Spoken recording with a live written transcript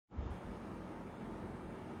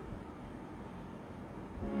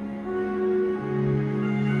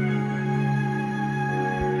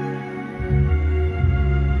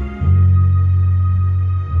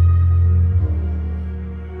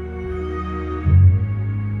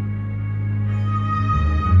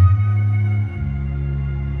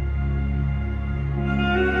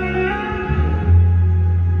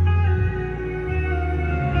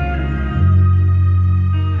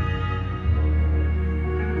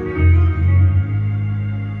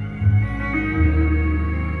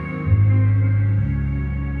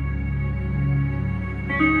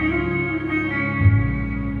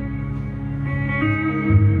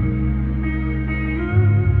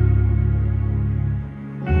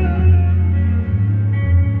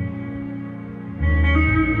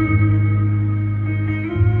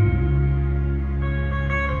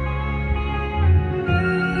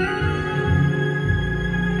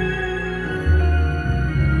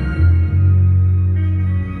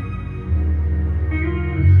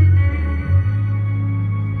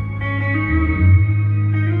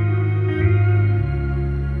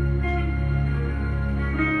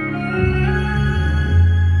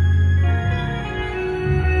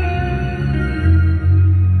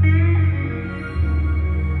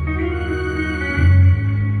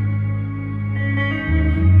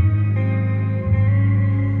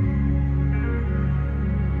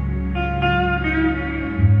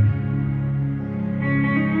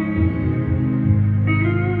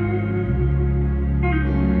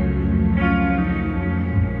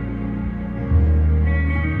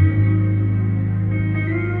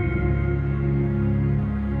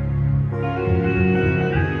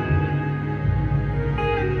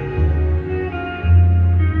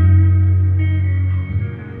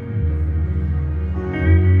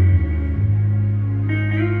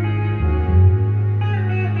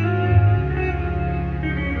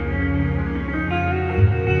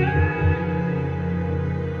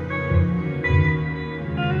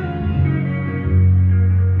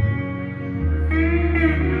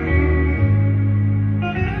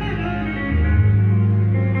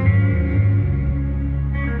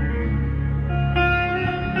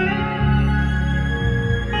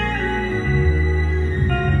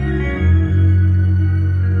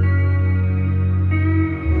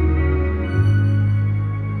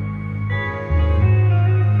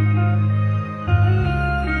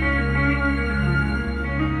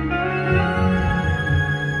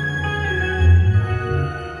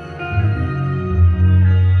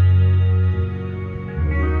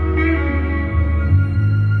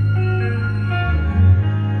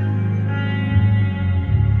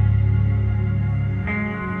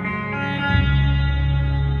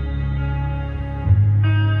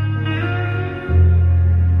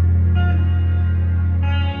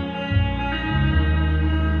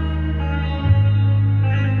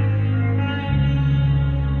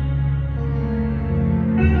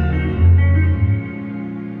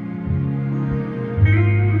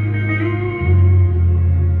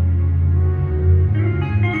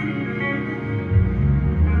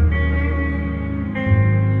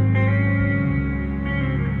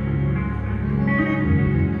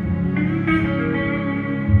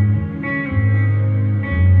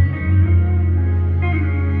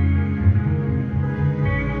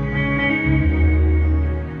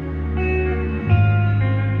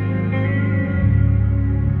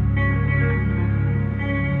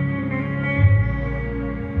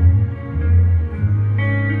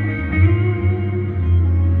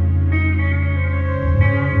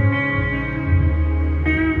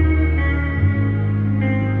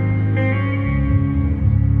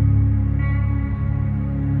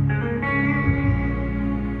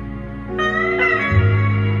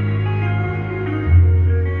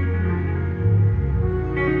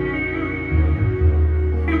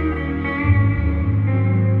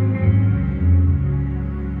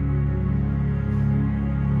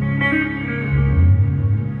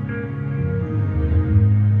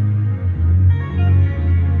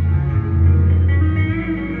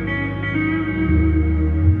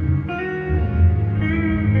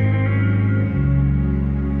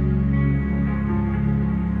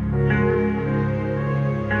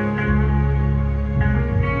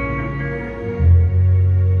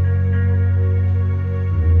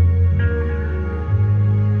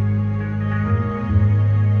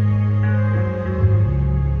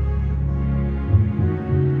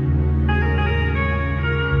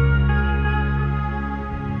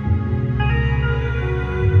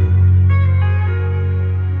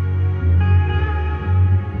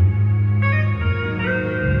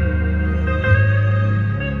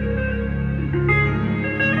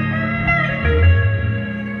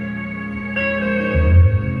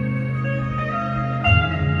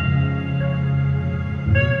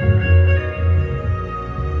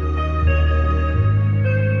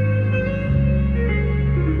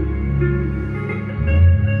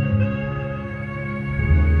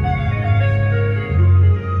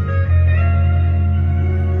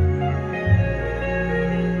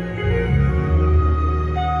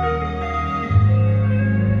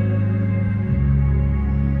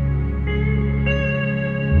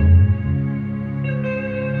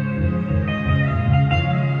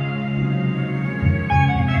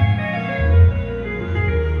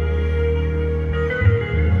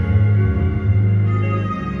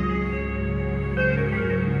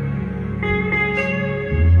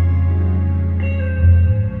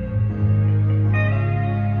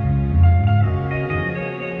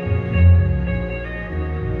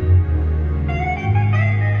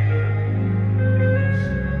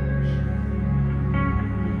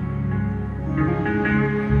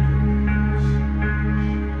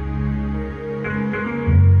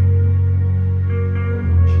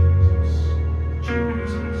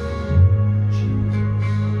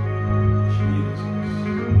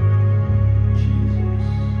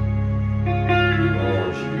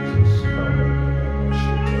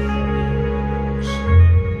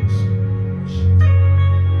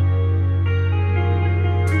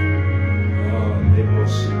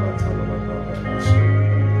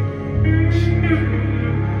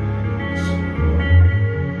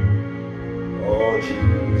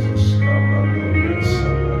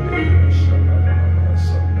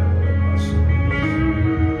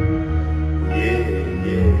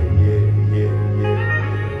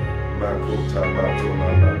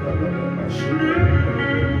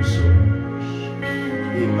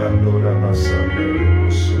Mandora Masandere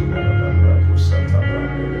Musuna Rakusata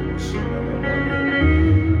Brandere Musuna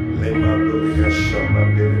Le Mandoria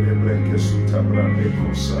Shamandere Breke Suta Brande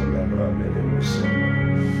Kusanda Brandere Musuna.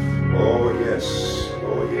 Oh yes,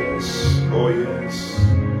 oh yes, oh yes.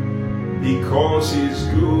 Because he is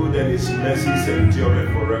good and his mercies endure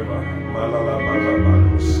forever. Malala Baba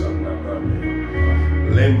Manusanda Brande.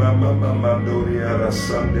 Le Mama Mandoria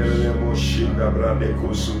Rasandere Moshinda Brande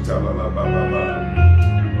Kusuta Lala Baba.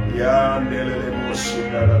 Yandele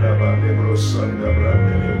Mosunda Rabane Brosanda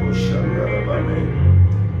Brande Moshanda Rabane.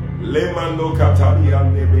 Le Mando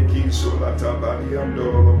Katariande Bekiso Latabariando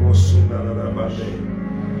Mosunda Rabane.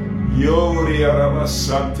 Yori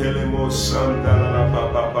Arabasante Le Mosanda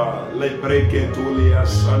Rababa. Le Breketulia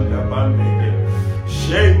Sanda Bande.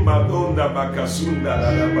 Shema Donda Bakasunda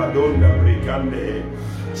Rabadonda Bricande.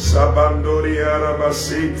 Sabandori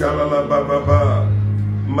Arabasita La Baba.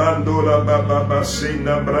 Mandola Baba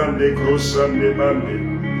Basina Brande Crosande Bande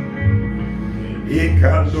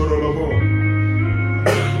Ikandoro Lobo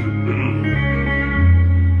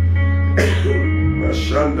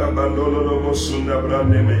Mashanda Bandolo Lobo Sunda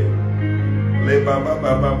Brande Me Le Baba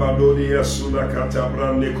Baba Badoria Sunda Kata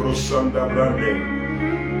Brande Crosanda Brande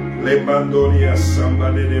Le Bandoria Samba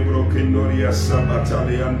de Brokendoria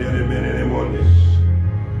Sabatali Andere Menemone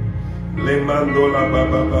Le Mandola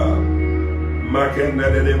Baba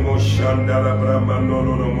Makendere Moshanda Brahma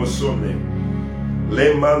Nono Mosone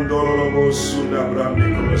Le Mandolo Mosunda Brande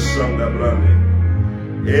Crosanda Brande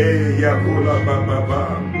E Yakula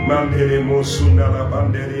Baba Mandere Mosunda la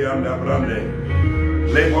Banderia and Brande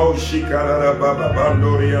Le Moshikara Baba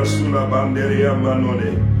Bandoria Sula Banderia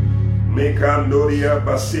Manone Mekandoria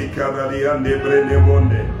Basika Daliande Brene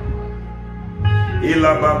Monde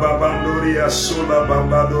Ila Baba Bandoria Sula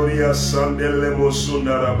Bambadoria Sandele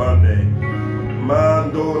Mosunda Rabande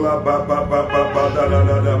Mandola Baba Baba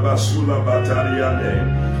Dada Basula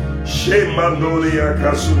Batariane She Mandolia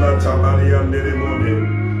Kasula Tabariane Remone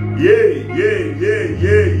Ye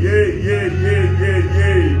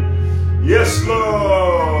Yes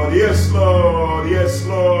Lord, yes Lord, yes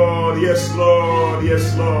Lord, yes Lord,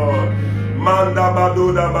 yes Lord Manda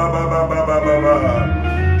Baduda Baba Baba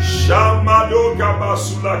Baba Shamadoka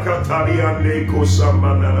Basula Katariane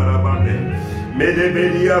Kosamana Rabane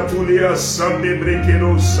Medebelia Tulia Sande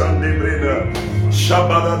Brekeno Sande Brena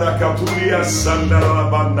Shabada da Katulia Sandara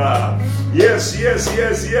Banda. Yes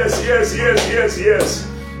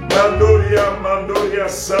Mandoria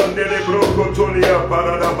Sande Brocotolia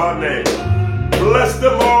Paradabane. Bless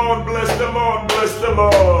the Lord, bless the Lord, bless the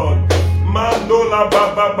Lord. Mandola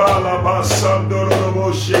Baba Bala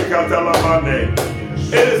Basandoro Shekatalabane.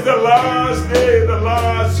 It is the last day, the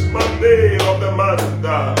last Monday of the month.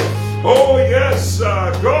 Oh yes,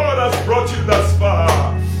 God has brought you thus far.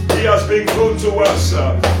 He has been good to us.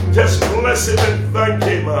 Just bless him and thank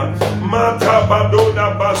him. Mata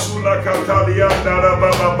badona basula katalianda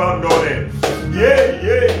rababa bandore.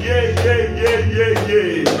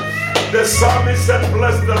 The psalmist said,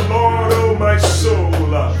 bless the Lord, O my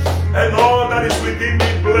soul, and all that is within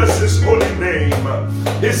me, bless his holy name.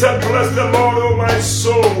 He said, bless the Lord, O my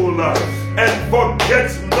soul, and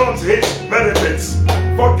forget not his benefits.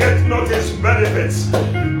 Forget not his benefits.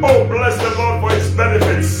 Oh, bless the Lord for his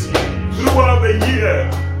benefits throughout the year,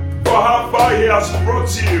 for how far he has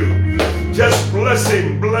brought you. Just bless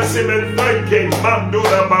him and thank him.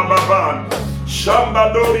 Mandura Bababan.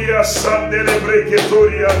 Shambadoria Sande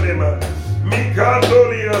Breketoria Nema.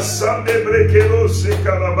 Mikandoria Sande Brekerosi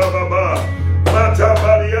Karababa.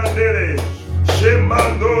 Matabaria Dere.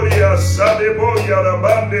 Shemandoria Sadeboya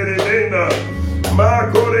Rabande Rena.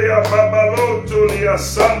 Makorea Babalotoria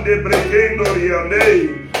Sande Brekendoria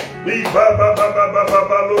Nei. Mi Baba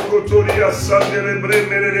Lokotoria Sande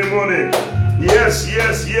Bremeremone. Yes.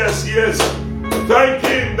 Thank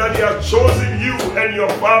him that he has chosen you and your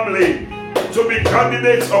family to be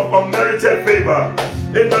candidates of unmerited favor.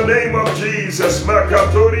 In the name of Jesus,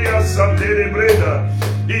 Makatoria Sandere Breda,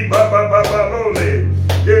 Ibaba Babalole,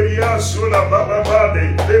 Geriasula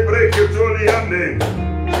Bababade, Debreketoliande,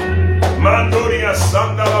 Mandoria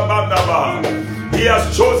Sandala Bandaba. He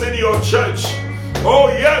has chosen your church. Oh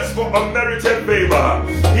yes, for unmerited favor.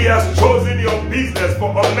 He has chosen your business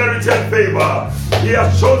for unmerited favor. He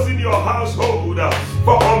has chosen your household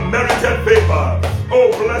for unmerited favor.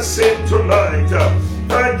 Oh, bless him tonight.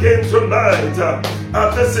 Thank him tonight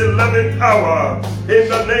at this 11th hour. In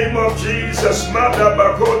the name of Jesus. Mada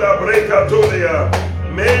Bakoda Brekatolia.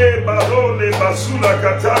 Me Badole Basula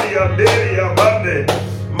Katalia Deria Bande.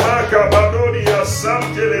 Maka Badoria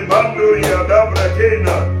Santele Bandoria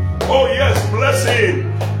Dabrakena. Oh, Oh yes, bless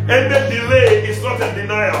him. And the delay is not a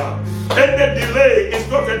denial. And the delay is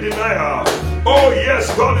not a denial. Oh yes,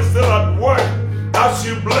 God is still at work. As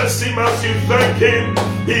you bless him, as you thank him,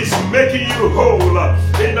 he's making you whole.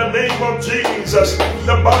 In the name of Jesus.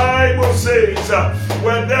 The Bible says,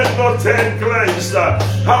 when there's not 10 cleansed,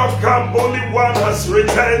 how come only one has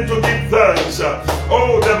returned to give thanks?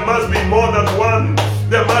 Oh, there must be more than one.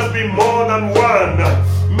 There must be more than one.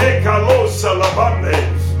 Make a low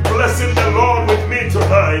salabande. Blessing the Lord with me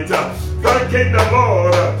tonight. Thanking the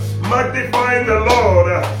Lord. Magnifying the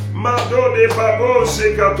Lord. Madode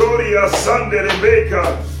babose katoria sande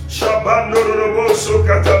Rebecca. Shabando roboso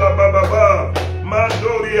katala bababa.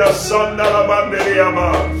 Mandoria sandala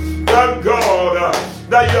banderiama. Thank God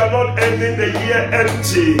that you are not ending the year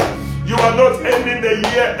empty. You are not ending the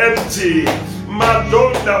year empty.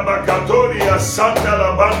 Madonna bakatoria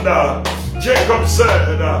sandala banda. Jacob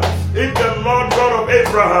said, if the Lord God of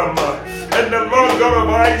Abraham and the Lord God of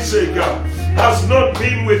Isaac has not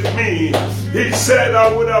been with me, he said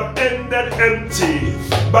I would have ended empty.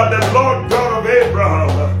 But the Lord God of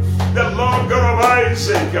Abraham, the Lord God of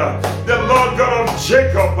Isaac, the Lord God of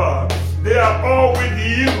Jacob, they are all with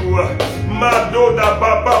you. Madoda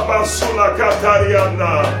Baba Basula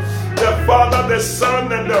Katariana. The Father, the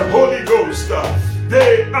Son, and the Holy Ghost,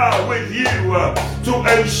 they are with you to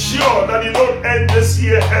ensure that you don't end this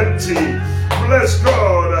year empty. Bless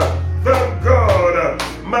God. Thank God.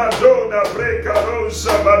 Madonna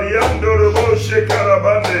Brecarosa Variando Roboshe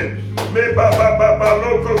Carabane. Me Baba Baba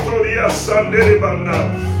Loco Toria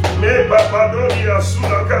Sanderibana. Me Babadonia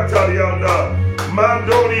Sula Catariana.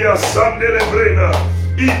 Mandoria Sanderebrena.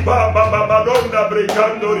 Ipa Babadonda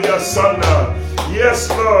Brecandoria Sana. Yes,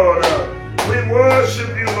 Lord. We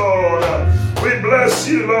worship you, Lord. We bless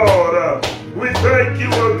you, Lord. We thank you,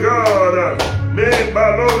 O God. Me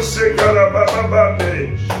balose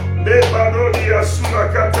karababande. Me balodia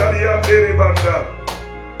suna kataria deribanda.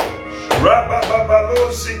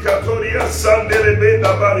 Rabababalosi katoria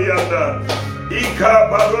sanderebenda barianda. Ika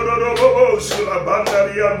balorobobo sula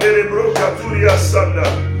bandaria derebro katuria sanda.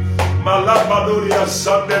 Malabadoria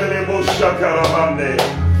sanderebo shakarabande.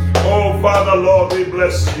 Oh, Father, Lord, we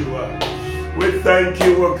bless you. We thank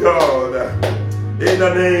you, O God. In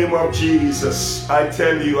the name of Jesus, I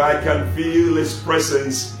tell you, I can feel his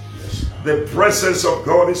presence. The presence of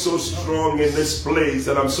God is so strong in this place,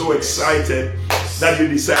 and I'm so excited that you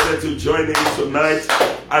decided to join in tonight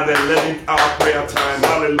at the 11th hour prayer time.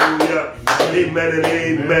 Hallelujah. Amen and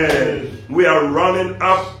amen. We are running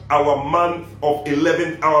up our month of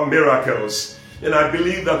 11th hour miracles. And I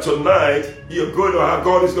believe that tonight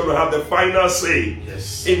God is going to have the final say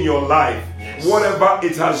in your life. Whatever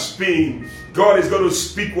it has been, God is going to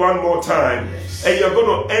speak one more time. And you're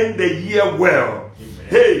going to end the year well.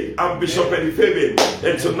 Hey, I'm Bishop Eddie Fabian,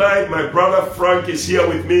 and tonight my brother Frank is here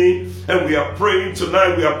with me, and we are praying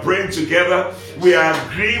tonight. We are praying together. We are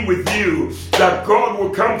agreeing with you that God will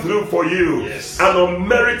come through for you. An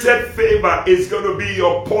unmerited favor is going to be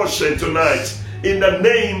your portion tonight. In the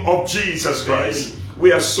name of Jesus Christ.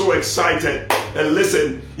 We are so excited. And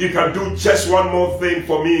listen, you can do just one more thing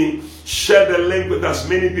for me. Share the link with as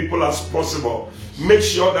many people as possible. Make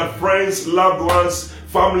sure that friends, loved ones,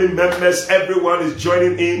 family members, everyone is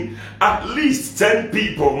joining in. At least 10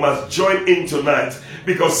 people must join in tonight,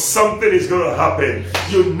 because something is going to happen.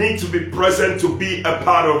 You need to be present to be a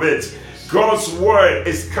part of it. God's word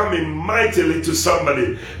is coming mightily to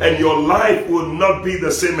somebody, and your life will not be the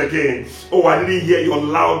same again. Oh, I didn't hear your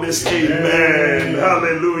loudest amen.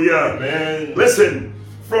 Hallelujah. Amen. Listen,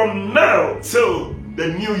 from now till the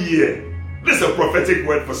new year, this is a prophetic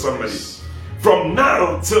word for somebody. From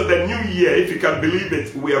now till the new year, if you can believe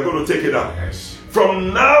it, we are going to take it up.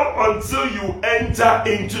 From now until you enter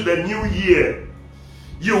into the new year,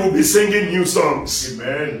 you will be singing new songs.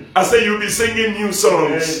 Amen. I say you'll be singing new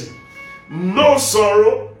songs. Amen. No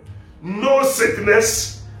sorrow, no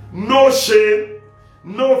sickness, no shame,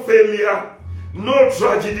 no failure, no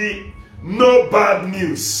tragedy, no bad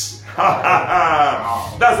news.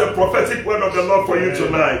 That's a prophetic word of the Lord for you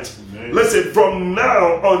tonight. Amen. Listen, from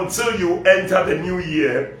now until you enter the new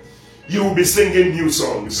year, you will be singing new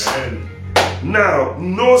songs. Amen. Now,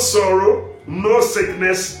 no sorrow, no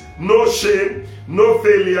sickness, no shame, no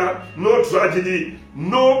failure, no tragedy,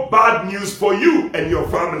 no bad news for you and your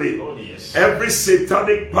family. Oh, yes. Every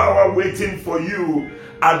satanic power waiting for you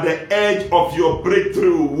at the edge of your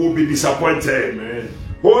breakthrough will be disappointed. Amen.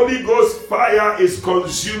 Holy Ghost fire is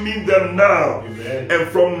consuming them now. Amen. And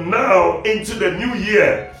from now into the new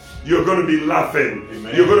year, you're going to be laughing.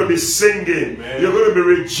 Amen. You're going to be singing. Amen. You're going to be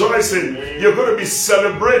rejoicing. Amen. You're going to be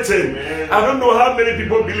celebrating. Amen. I don't know how many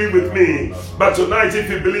people believe with me, but tonight, if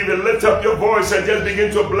you believe it, lift up your voice and just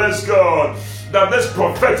begin to bless God that this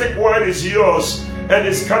prophetic word is yours and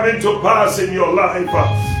it's coming to pass in your life.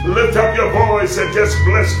 Lift up your voice and just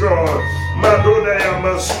bless God.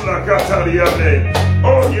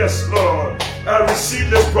 Oh yes, Lord, I receive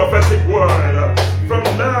this prophetic word from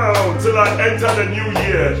now till I enter the new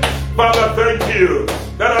year. Father, thank you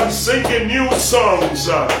that I'm singing new songs,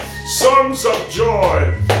 songs of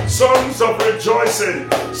joy, songs of rejoicing,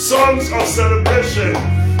 songs of celebration,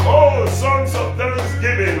 oh, songs of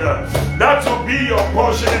thanksgiving. That will be your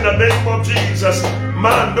portion in the name of Jesus.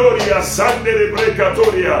 Mandoria Sandere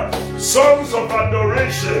Brekatoria, songs of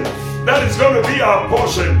adoration. That is going to be our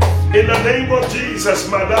portion in the name of Jesus.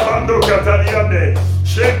 Madabando Cataliane,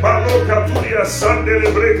 Shepalo Caturia Sandere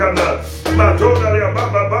Brekana, Matodaria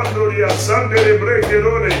Baba Bandoria Sandere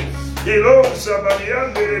Brekerone, Ilon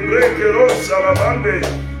Sabariande Brekeros Salabande,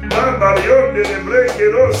 Mambarione de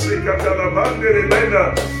Brekeros Catalabande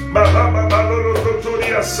Remena, Baba Baloro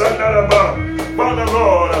Coturia Sandaraba. Father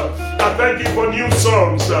Lord, I thank you for new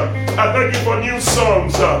songs. I thank you for new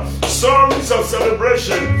songs. Songs of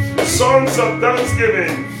celebration, songs of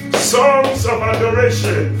thanksgiving, songs of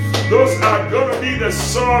adoration. Those are going to be the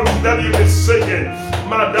songs that you'll be singing.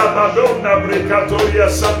 Madabadona Brekatoria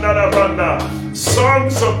Sandarabanda.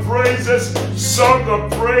 Songs of praises, song of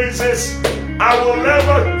praises. I will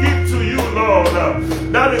never give to you, Lord.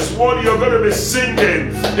 That is what you're going to be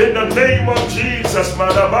singing in the name of Jesus.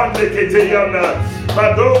 Madabande Keteyana,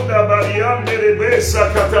 Madonna Bariande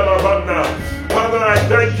Rebesa Catalabana. Father, I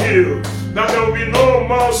thank you that there will be no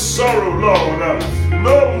more sorrow, Lord.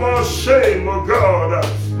 No more shame, oh God.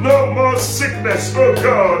 No more sickness, oh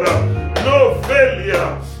God. No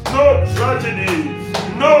failure, no tragedy,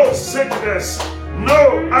 no sickness,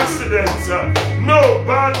 no accidents, no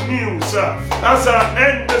bad news as I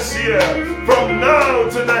end this year, from now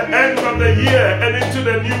to the end of the year and into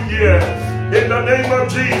the new year. In the name of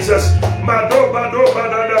Jesus,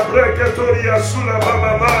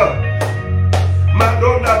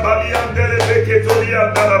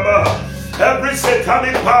 every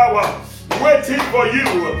satanic power waiting for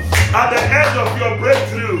you at the edge of your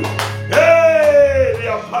breakthrough, hey,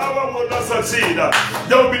 their power will not succeed.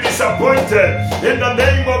 They will be disappointed in the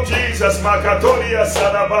name of Jesus. Makatoria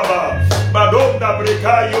Sadababa, Madonna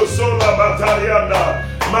Brikayo Sola Batariana,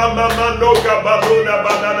 Mama Manoka Badona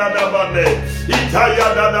Banana Nabane, Itaya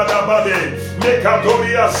Nabane,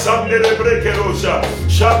 Mekatoria Sandere Brekerosha,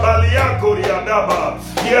 Shabalia Korianaba.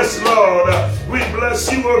 Yes, Lord, we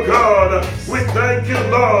bless you, O God. We thank you,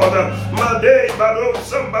 Lord. Made Bado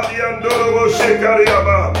somebody Andoro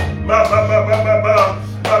Shekariaba, Baba Baba Baba.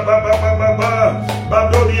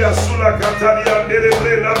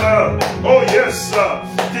 Oh yes,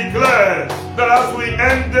 declare that as we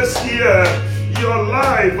end this year, your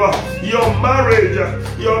life, your marriage,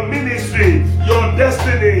 your ministry, your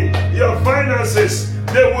destiny, your finances,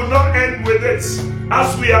 they will not end with it.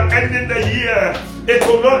 As we are ending the year, it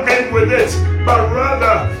will not end with it, but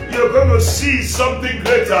rather you're going to see something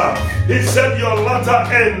greater. He said your latter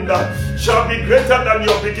end shall be greater than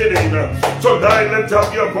your beginning. So I lift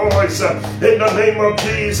up your voice in the name of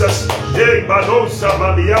Jesus.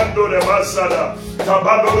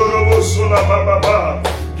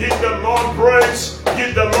 Give the Lord praise,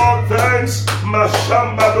 give the Lord thanks.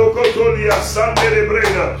 Mashamba dokotolia sandere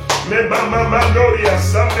brena, mebama mandoria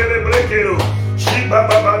sandere brekero, shiba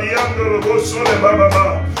babariando robosole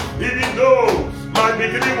bababa. Even though my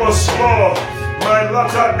beginning was small, my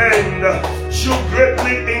latter end should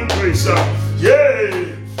greatly increase.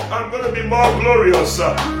 Yay! I'm going to be more glorious.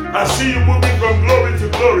 I see you moving from glory to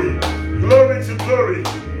glory, glory to glory,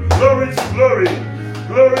 glory to glory,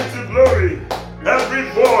 glory to glory. Every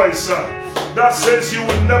voice that says you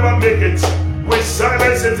will never make it, we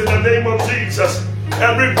silence it in the name of Jesus.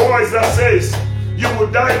 Every voice that says you will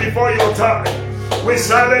die before your time, we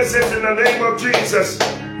silence it in the name of Jesus.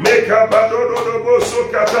 Make a badodo boso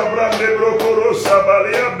katabrande brokorosa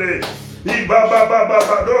baliande. Ibaba baba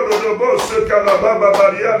badodo boso kalababa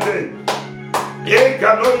baliande.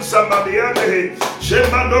 Ekanon samadiande.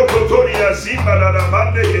 Shemano kotoria zimbala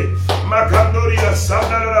bande. Makandoria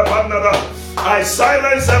sandara bandara. I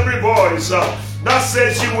silence every voice that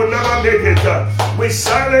says you will never make it. We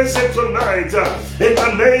silence it tonight in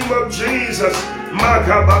the name of Jesus.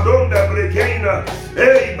 Makabadonda Brekena,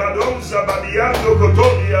 Ei Badonza Badiando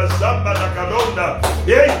Cotonia, Zamba la Cadonda,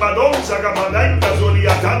 Ei Badonza Gamananda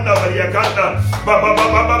Zoliatanda Variacanda, Baba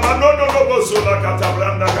Baba no Bosola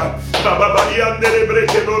Catabranda, Baba Badiande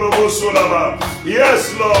Brekeno Bosolava.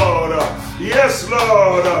 Yes, Lord. Yes,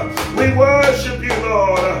 Lord. We worship you,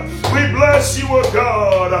 Lord. We bless you, O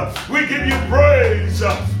God. We give you praise.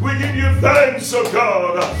 We give you thanks, O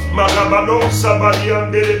God. Magabadosa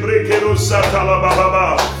Badiande Brekeno Satala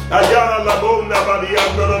Baba. Ayala Bonda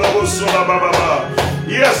Badiando Bosola Baba.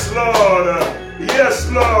 Yes, Lord. Yes,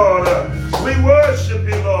 Lord. We worship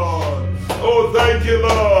you, Lord. Oh, thank you,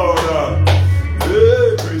 Lord.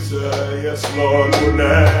 Yes, Lord.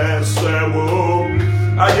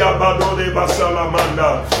 Ayabado de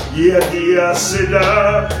Basalamanda. Yedia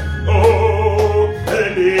Seda. Oh,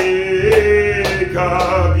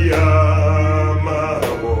 Kabiyama.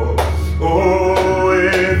 Oh,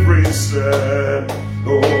 every step.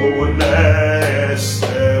 Oh,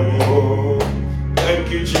 Nesewo. Thank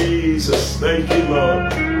you, Jesus. Thank you,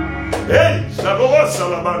 Lord. Hey, Sabawa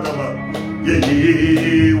Salamandama.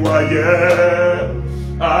 Yeyiwaye.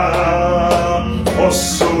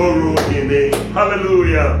 Osoro hine.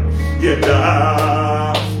 Hallelujah.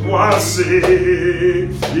 Yeda wase.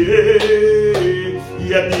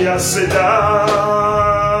 Yedia seda.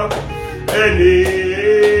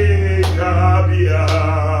 Eni kabiyama.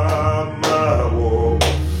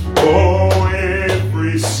 Oh,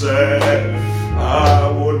 every set I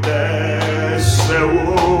would say,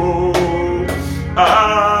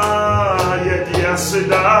 yedia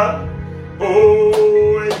seda.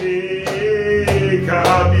 Oh, eni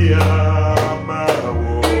kabiyama.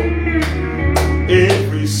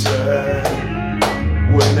 Every set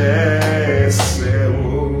would say,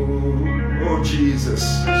 oh Jesus,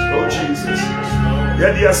 oh Jesus.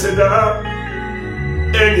 Yedia seda.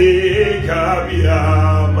 Eni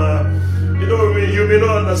kabiyama. You know, you may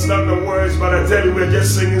not understand the words, but I tell you, we're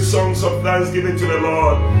just singing songs of thanksgiving to the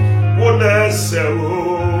Lord.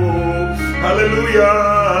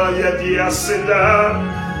 Hallelujah. Yedia seda.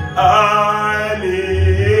 Eni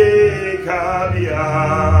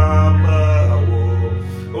kabiyama.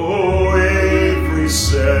 Oh, every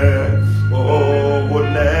set. Oh,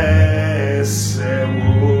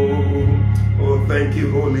 oh, thank you,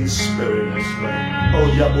 Holy Spirit. Oh,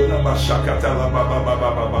 Yabola Bashakata la Baba Baba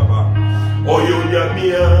Baba. Oh,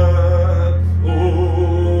 Yonyamia.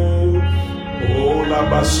 Oh, la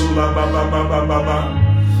Basula Baba Baba Baba.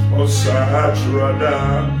 Oh, Sahatrada.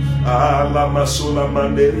 La Masula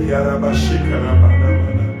Mandeli Arabashika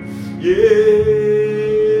Rabana. Yeah,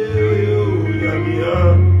 Yonyamia.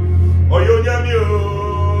 Oh, Yonyamia.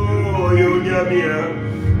 Oh, Yonyamia.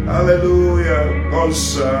 Hallelujah. Oh,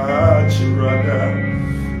 Sahatrada.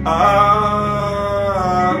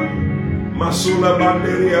 Masula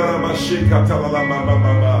Banderia Mashika Talala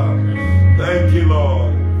Baba. Thank you,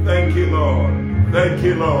 Lord. Thank you, Lord. Thank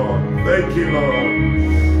you, Lord. Thank you,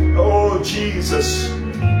 Lord. Oh, Jesus.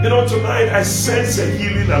 You know, tonight I sense a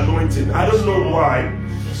healing anointing. I don't know why,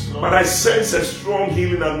 but I sense a strong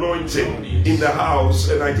healing anointing in the house,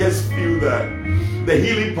 and I just feel that the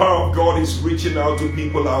healing power of God is reaching out to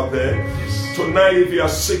people out there. Tonight, if you are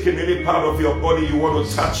sick in any part of your body, you want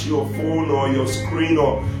to touch your phone or your screen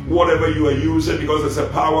or whatever you are using, because there's a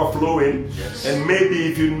power flowing. Yes. And maybe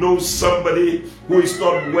if you know somebody who is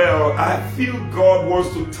not well, I feel God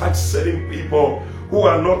wants to touch certain people who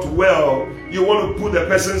are not well. You want to put the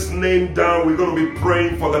person's name down. We're going to be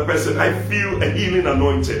praying for the person. I feel a healing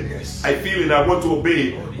anointing. Yes. I feel it. I want to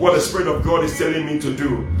obey what the Spirit of God is telling me to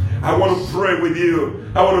do. I want to pray with you.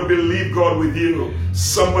 I want to believe God with you.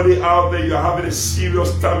 Somebody out there, you're having a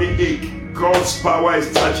serious tummy ache. God's power is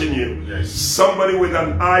touching you. Yes. Somebody with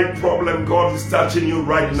an eye problem, God is touching you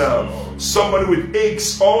right now. Somebody with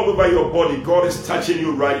aches all over your body, God is touching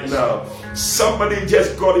you right now. Somebody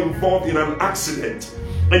just got involved in an accident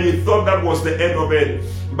and you thought that was the end of it.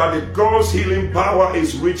 But the God's healing power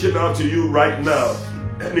is reaching out to you right now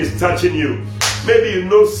and is touching you. Maybe you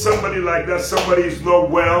know somebody like that. Somebody is not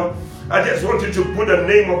well. I just want you to put the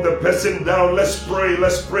name of the person down. Let's pray.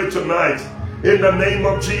 Let's pray tonight. In the name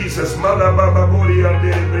of Jesus.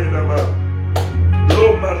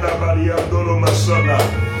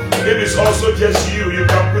 If it's also just you, you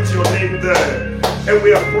can put your name there. And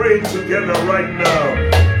we are praying together right now.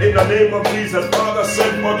 In the name of Jesus. Father,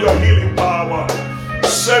 send forth your healing power.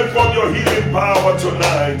 Send forth your healing power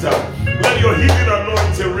tonight. Let your healing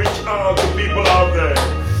anointing reach out to people out there.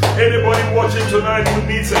 Anybody watching tonight who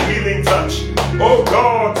needs a healing touch, oh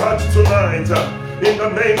God, touch tonight. In the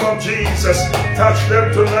name of Jesus, touch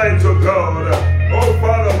them tonight, oh God. Oh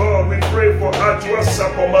Father, Lord, we pray for Katua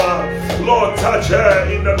Sapoma. Lord, touch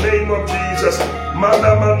her in the name of Jesus.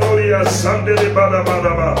 Mana Manoria Sandele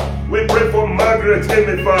Badabadaba. We pray for Margaret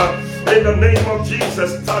Emifa in the name of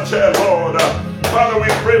Jesus. Touch her, Lord. Father, we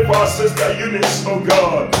pray for our sister Eunice, oh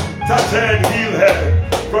God. Touch her and heal her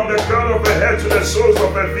from the crown of her head to the soles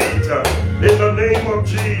of her feet. In the name of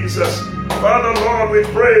Jesus. Father, Lord, we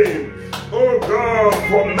pray, oh God,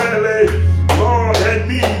 for Mele, Lord, her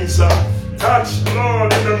knees. Touch,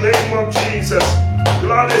 Lord, in the name of Jesus.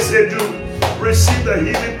 Gladys Edu, receive the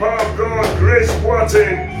healing power of God. Grace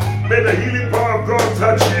Boateng, may the healing power of God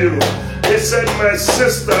touch you. He said, my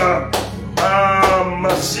sister,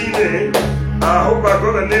 Masine, I hope I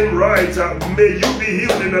got the name right. May you be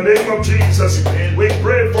healed in the name of Jesus. We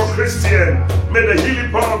pray for Christian. May the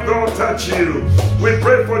healing power of God touch you. We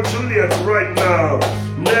pray for Juliet right now.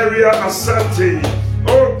 Neria Asante.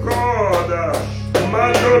 Oh God.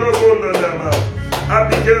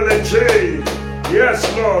 Abigail and Jay. Yes,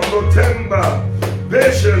 Lord. Lotemba.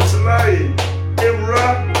 Patience, Lai.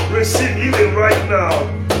 Imra, receive healing right now.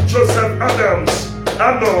 Joseph Adams.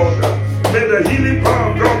 Arnold. May the healing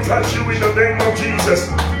power of God touch you in the name of Jesus.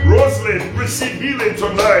 Rosalind, receive healing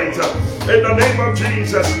tonight in the name of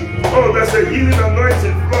Jesus. Oh, there's a healing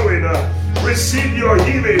anointing flowing. Receive your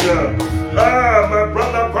healing. My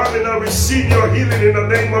brother Pamela, receive your healing in the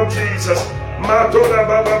name of Jesus. Matoda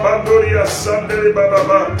Baba Bandoria Sandele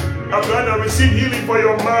Baba. I'm going to receive healing for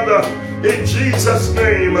your mother in Jesus'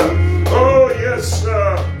 name. Oh, yes,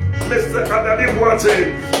 Mr. Adadi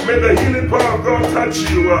Boateng, may the healing power of God touch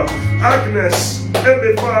you. Agnes,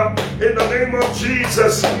 Emifa, in the name of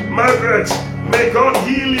Jesus. Margaret, may God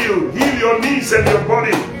heal you. Heal your knees and your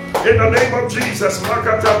body. In the name of Jesus.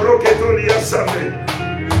 Makata Broketoria Sunday.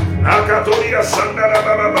 Akatoria Sandara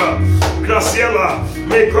Baba. Graciela,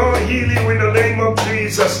 may God heal you in the name of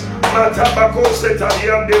Jesus. Matabako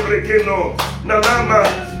Setarian de Brekeno. Nanama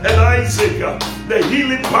and Isaac. The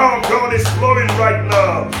healing power of God is flowing right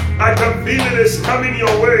now. I can feel it is coming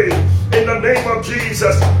your way. In the name of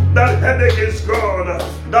Jesus, that headache is gone.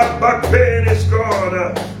 That back pain is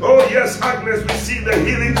gone. Oh yes, Agnes, receive the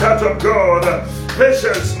healing touch of God.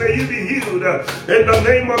 Patience, may you be healed. In the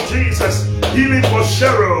name of Jesus, healing for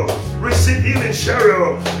Cheryl. Receive healing,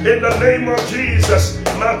 Cheryl. In the name of Jesus.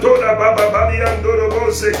 Matoda Baba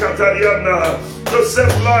Baliandorobose Katariana.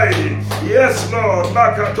 Joseph Lai. Yes, Lord.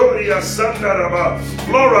 Makatoria Sandaraba.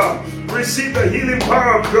 Flora, receive the healing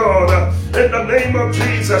power of God. In the name of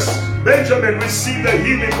Jesus. Benjamin, receive the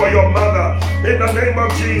healing for your mother. In the name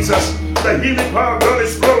of Jesus. The healing power of God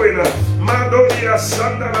is flowing. Madoria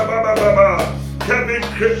Sandaraba Baba. Kevin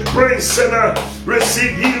Prince Sinner,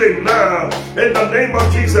 receive healing now. In the name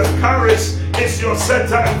of Jesus. Paris is your set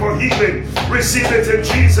time for healing. Receive it in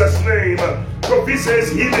Jesus' name. Kofi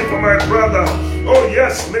says healing for my brother. Oh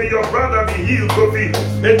yes, may your brother be healed, Kofi.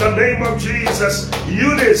 In the name of Jesus.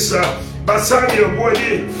 Eunice Basanio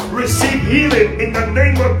Boye, receive healing in the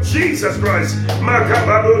name of Jesus Christ.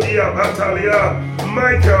 Makabadodia Batalia,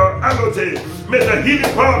 Michael Alote, may the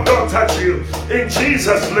healing power of God touch you in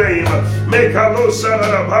Jesus' name.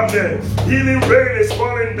 Healing rain is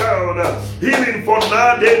falling down. Healing for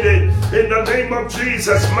Nadede in the name of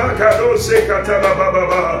Jesus.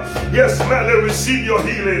 Yes, Male, receive your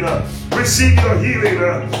healing. Receive your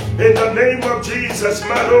healing in the name of Jesus.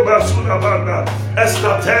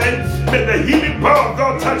 Esther 10, may the healing power of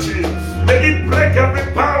God touch you. May it break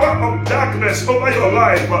every power of darkness over your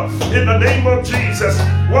life in the name of Jesus.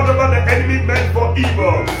 Whatever the enemy meant for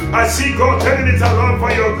evil, I see God turning it around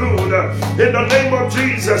for your good. In the name of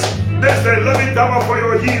Jesus, there's the 11th hour for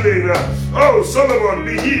your healing. Oh, Solomon,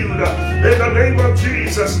 be healed. In the name of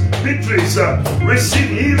Jesus, Beatrice, receive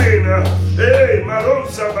healing. Hey,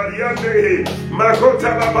 Marosa Variante,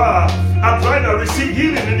 Makota Baba, Atlanta, receive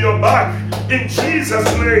healing in your back. In Jesus'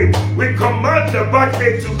 name, we command the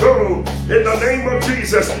backache to go. In the name of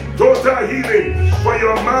Jesus, total healing for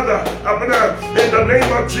your mother, Abner. In the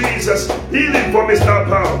name of Jesus, healing for Mr.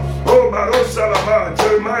 Paul. Oh, Marosa Lama,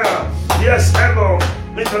 Jeremiah. Yes, Emma.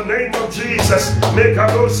 In the name of Jesus, make a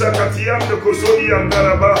losa Katianda Kosodi and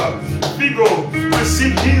Daraba. Figo,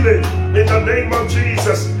 receive healing in the name of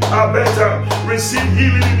Jesus. Abeta, receive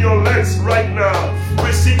healing in your legs right now.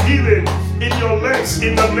 Receive healing in your legs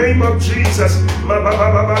in the name of Jesus. La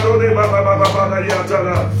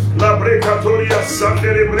Brecatoria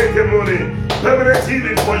Sandere Brecemone. Permanent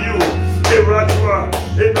healing for you.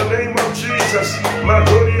 In the name of Jesus.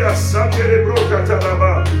 Madoria Sandere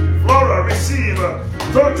Brocatalaba. Flora, receive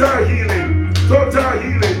total healing, total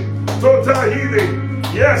healing, total healing.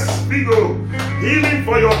 Yes, Figo, healing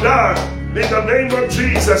for your dad in the name of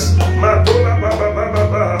Jesus.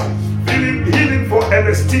 Healing for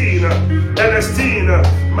Ernestine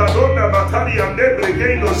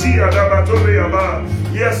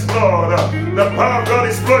Yes, Lord, the power of God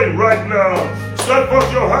is flowing right now. Stretch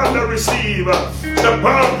forth your hand and receive. The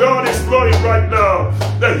power of God is flowing right now.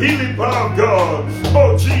 The healing power of God.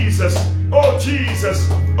 Oh Jesus, oh Jesus,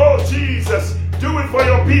 oh Jesus. Do it for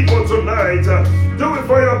your people tonight. Do it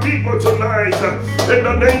for your people tonight. In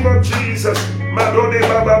the name of Jesus.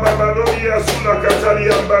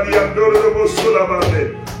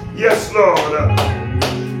 Yes, Lord.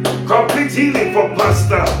 Complete healing for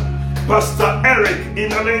Pastor Eric in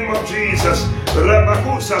the name of Jesus. The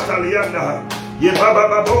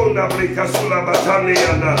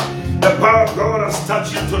power of God has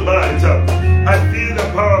touched you tonight. I feel the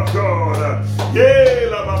power of God.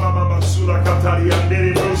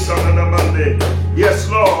 Yes,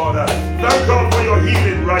 Lord. Thank God for your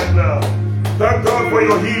healing right now. Thank God for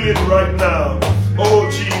your healing right now. Oh,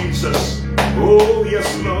 Jesus. Oh, yes,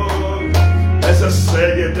 Lord. As I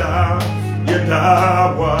say,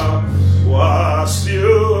 Yeda was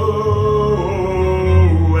you.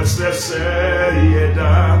 As I say,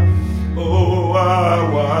 Yeda, oh, I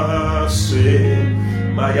was it.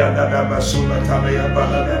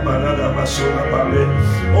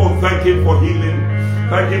 Oh, thank Him for healing.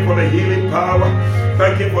 Thank Him for the healing power.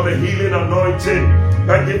 Thank Him for the healing anointing.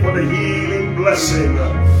 Thank Him for the healing blessing,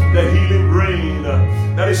 the healing rain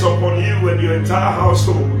that is upon you and your entire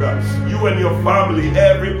household, you and your family,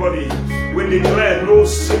 everybody. We declare no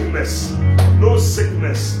sickness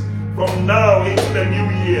from now into the new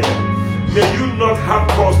year. May you not have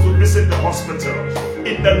cause to visit the hospital.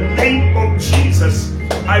 In the name of Jesus,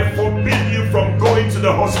 I forbid you from going to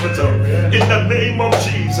the hospital. In the name of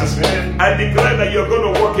Jesus, I declare that you're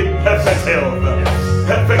going to walk in perfect health.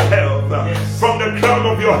 Perfect health. From the crown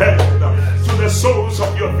of your head to the soles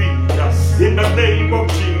of your feet. In the name of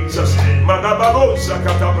Jesus.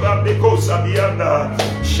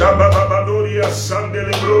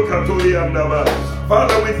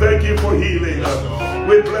 Father, we thank you for healing.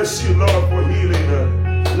 We bless you, Lord, for healing.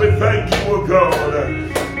 We thank you, oh God.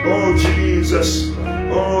 Oh Jesus.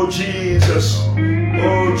 Oh Jesus.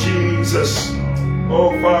 Oh Jesus.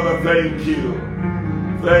 Oh Father, thank you.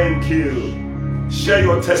 Thank you. Share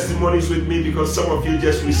your testimonies with me, because some of you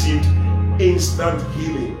just received instant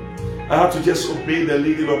healing. I have to just obey the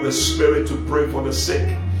leading of the Spirit to pray for the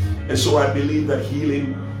sick. And so I believe that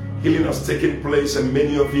healing has taken place, and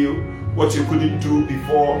many of you, what you couldn't do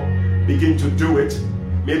before, begin to do it.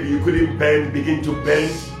 Maybe you couldn't bend, begin to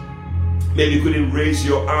bend. Maybe you couldn't raise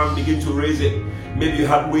your arm, begin to raise it. Maybe you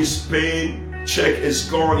had waist pain, check, it's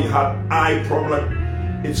gone. You had eye problem,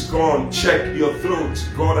 it's gone. Check your throat,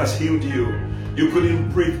 God has healed you. You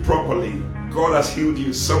couldn't breathe properly, God has healed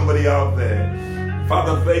you. Somebody out there,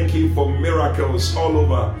 Father, thank you for miracles all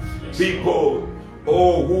over. People,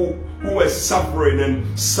 who were suffering, and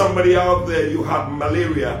somebody out there, you had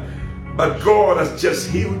malaria, but God has just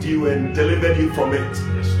healed you and delivered you from it.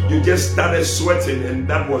 You just started sweating, and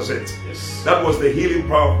that was it. That was the healing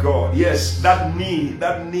power of God. Yes, that knee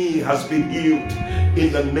has been healed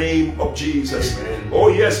in the name of Jesus. Oh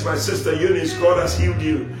yes, my sister Eunice, God has healed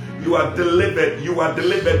you. You are delivered. You are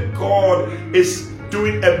delivered. God is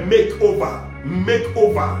doing a makeover.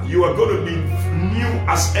 You are going to be new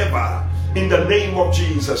as ever in the name of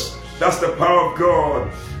Jesus. That's the power of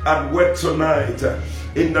God at work tonight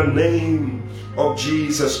in the name of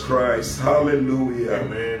Jesus Christ. Hallelujah.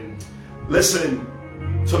 Amen. Listen,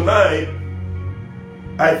 tonight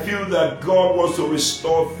I feel that God wants to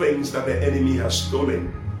restore things that the enemy has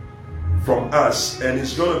stolen from us, and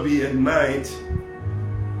it's going to be a night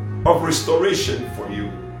of restoration for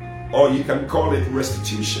you, or you can call it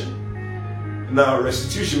restitution. Now,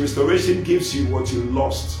 restoration gives you what you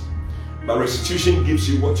lost, but restitution gives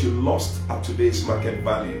you what you lost at today's market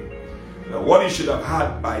value. Now, what you should have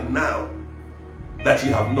had by now that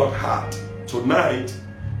you have not had, tonight,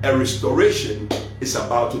 a restoration is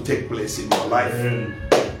about to take place in your life.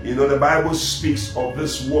 You know, the Bible speaks of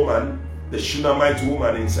this woman, the Shunammite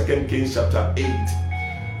woman, in 2 Kings chapter 8.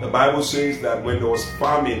 The Bible says that when there was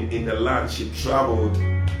famine in the land, she traveled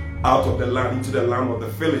out of the land into the land of the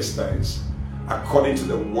Philistines, according to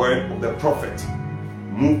the word of the prophet.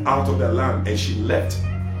 Moved out of the land, and she left.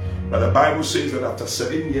 But the Bible says that after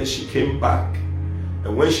 7 years she came back.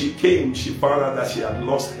 And when she came, she found out that she had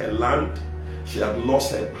lost her land, she had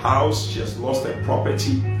lost her house, she has lost her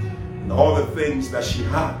property, and all the things that she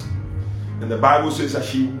had. And the Bible says that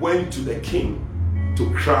she went to the king to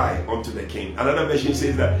cry unto the king. Another version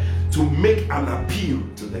says that to make an appeal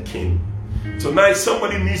to the king. Tonight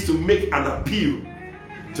somebody needs to make an appeal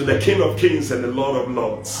to the King of Kings and the Lord of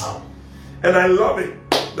Lords. And I love it.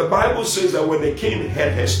 The Bible says that when the king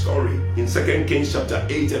heard her story in 2 Kings chapter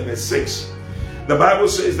 8 and verse 6, the Bible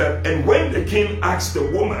says that, and when the king asked the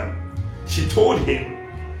woman, she told him.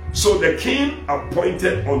 So the king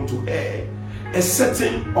appointed unto her a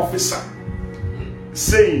certain officer,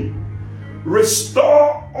 saying,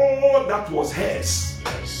 restore all that was hers.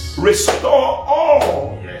 Yes. Restore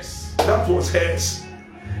all that was hers,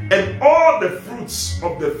 and all the fruits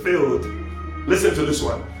of the field. Listen to this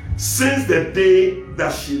one. Since the day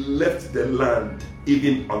that she left the land,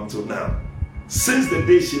 even until now. Since the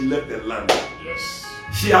day she left the land. Yes.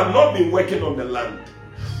 She had not been working on the land.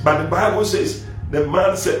 But the Bible says, the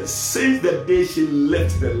man said, since the day she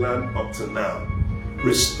left the land up to now,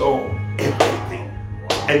 restore everything.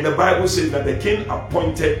 And the Bible says that the king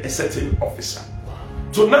appointed a certain officer.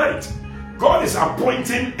 Tonight, God is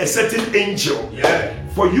appointing a certain angel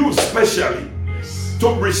for you specially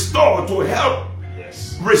to restore, to help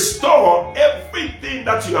restore everything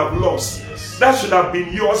that you have lost. That should have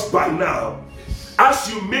been yours by now. As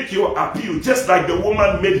you make your appeal, just like the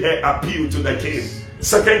woman made her appeal to the king.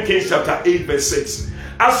 2 Kings chapter 8 verse 6.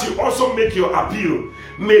 As you also make your appeal,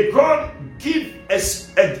 may God give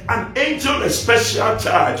an angel a special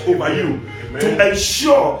charge over you. Amen. To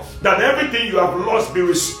ensure that everything you have lost be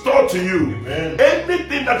restored to you. Amen.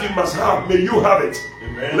 Anything that you must have, may you have it.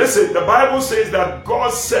 Amen. Listen, the Bible says that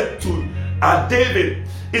God said to David,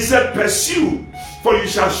 he said, pursue, for you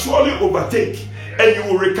shall surely overtake, and you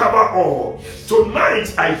will recover all.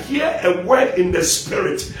 Tonight, I hear a word in the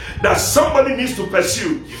spirit that somebody needs to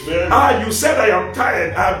pursue. You said, I am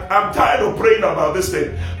tired. I'm tired of praying about this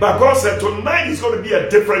thing. But God said, tonight is going to be a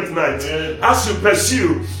different night. Amen. As you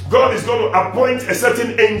pursue, God is going to appoint a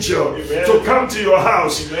certain angel to come to your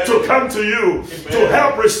house, to come to you, to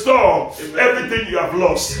help restore everything you have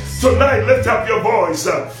lost. Tonight, lift up your voice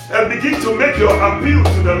and begin to make your appeal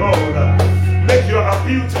to the Lord. Make your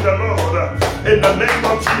appeal to the Lord in the name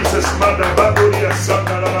of Jesus.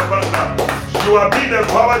 You are being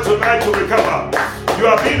empowered tonight to recover. You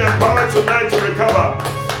are being empowered tonight to recover.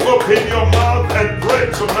 Open your mouth and pray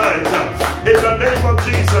tonight in the name of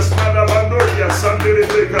Jesus.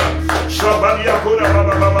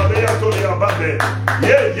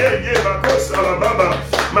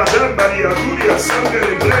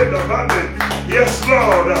 Yes,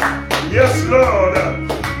 Lord. Yes, Lord.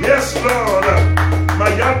 Yes, Lord.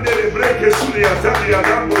 Mayande breke suli atali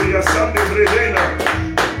adambo ya sande bredena.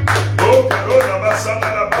 Oh, Karona basana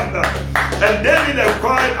la banda. And David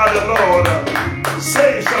inquired at the Lord,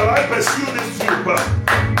 saying, shall I pursue this troop?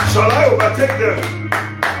 Shall I overtake them?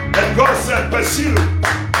 And God said, pursue,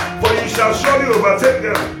 for you shall surely overtake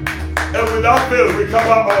them, and without fail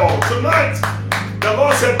recover all. Tonight, the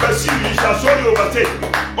Lord said, pursue, you shall surely overtake.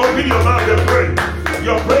 Open your mouth and pray.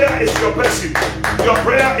 Your prayer is your pursuit. Your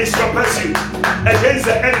prayer is your pursuit against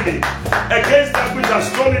the enemy, against that which has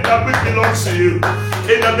stolen that which belongs to you.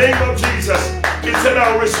 In the name of Jesus, He said,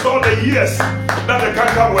 I will restore the years that the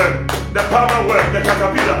cankerworm, the palmer worm, the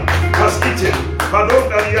caterpillar has eaten.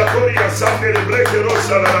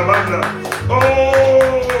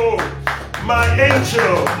 Oh, my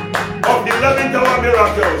angel of 11th hour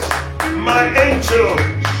miracles, my angel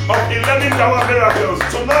of 11th hour miracles,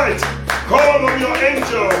 tonight, call on your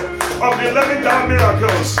angel of the 11th hour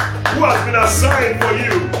miracles who has been assigned for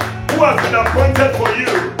you, who has been appointed for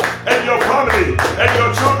you and your family and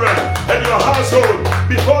your children and your household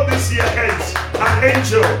before this year ends. An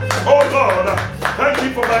angel, oh Lord, thank you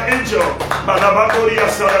for my angel.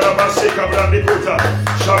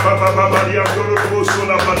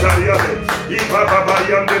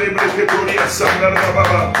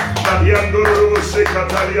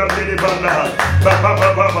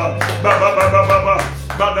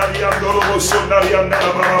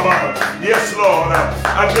 Yes, Lord,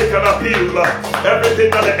 I make an appeal. Everything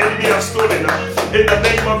that the enemy has stolen, in the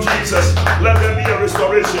name of Jesus, let there be a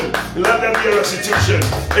restoration. Let there be a restitution.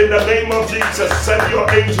 In the name of Jesus, send your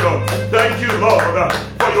angel. Thank you, Lord,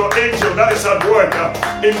 for your angel that is at work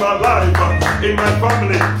in my life, in my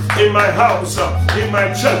family, in my house, in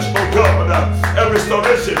my church, oh God. A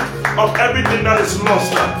restoration of everything that is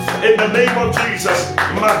lost. In the name of Jesus,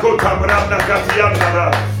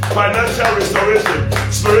 financial restoration,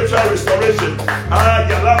 spiritual restoration.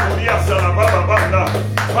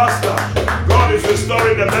 Pastor, God is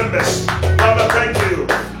restoring the members. Father, thank you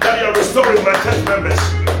that you are restoring my church members.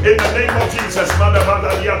 In the name of Jesus.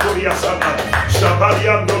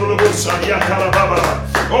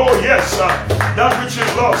 Oh yes, that which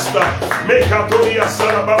is lost.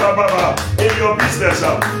 In your business,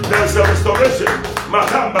 there is a restoration.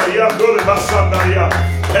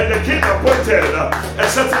 And the king appointed a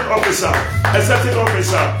certain officer.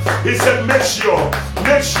 He said, make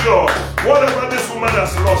sure, whatever this woman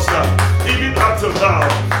has lost, even up till now,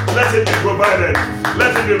 let it be provided,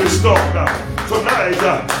 let it be restored. Tonight,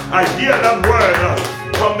 I hear that word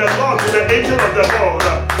from the Lord to the angel of the Lord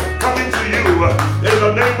coming to you in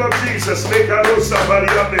the name of Jesus.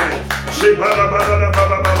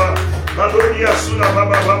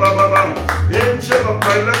 Angel of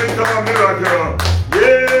my living God, miracle.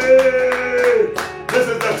 Yeah, this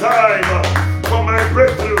is the time for my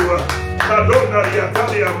breakthrough. Madonna,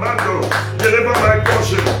 Italia, Mando, deliver my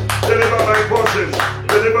portion, deliver my portion,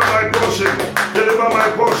 deliver my portion, deliver my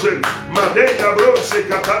portion. Madonna, Brose,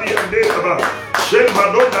 Catalia, Deva, Shem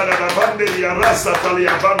Madonna, the Bandelia, Rasa,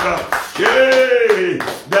 Talia Banda. Yay!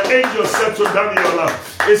 The angel said to Daniel,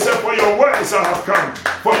 he said, for your words I have come.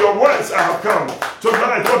 For your words I have come.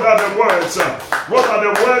 Tonight, what are the words? What are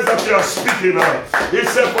the words that you are speaking? He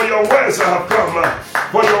said, for your words I have come.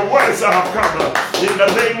 For your words I have come. In the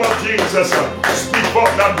name of Jesus, speak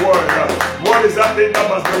forth that word. What is that thing that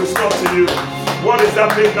must be restored to you? What is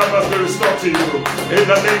that thing that must be restored to you? In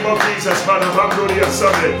the name of Jesus, Manamandoria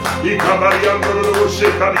Sunday. Ikabariandoro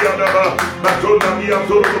Shekariadaba. Matona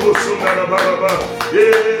Miandoro Sundarababa.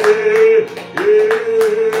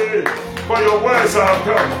 For your words I have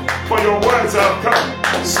come. For your words I have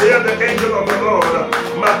come. Say the angel of the Lord.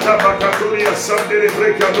 Matabakatoria Sunday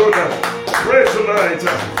Brekadona. Pray tonight.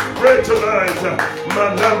 Pray tonight.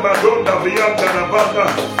 Manamadona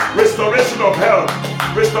Vianda. Restoration of health.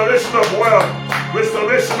 Restoration of wealth.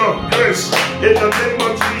 Restoration of grace in the name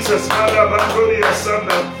of Jesus. Alabandoria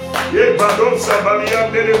Sanda. Yebadon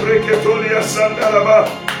Sabaliande Breketoria Sandaraba.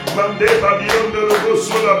 Mande Babiondo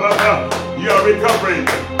Rosula Baba. You are recovering.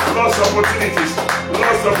 Lost opportunities.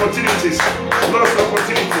 Lost opportunities. Lost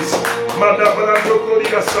opportunities. Madabrando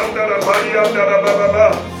Korea Sandara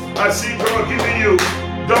Baba. I see God giving you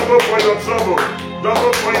double for your trouble.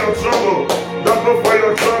 Double for your trouble. Double for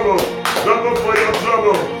your trouble. Double for your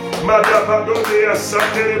trouble. Madabadonia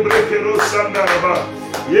Sandere Brekero Sandaraba.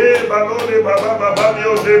 Ye Banone Baba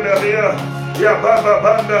Babio de Maria. Ya Baba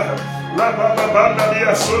Banda. La Baba Banda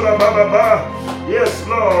Dia Sura Baba. Yes,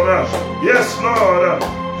 Lord. Yes, Lord.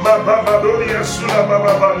 Mababadonia Sura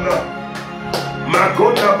Baba Banda.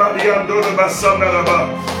 Makona Mariandoro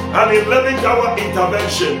Basandaraba. An 11th hour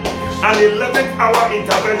intervention. An 11th hour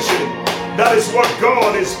intervention. That is what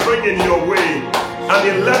God is bringing your way. An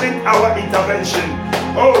 11th hour intervention.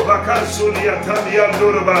 Oh, Bakasulia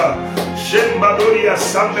Tadiandurba, Shembadoria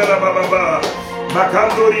Sandera Baba,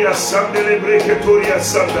 Makandoria Sandele Breketoria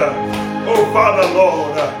Sanda. Oh, Father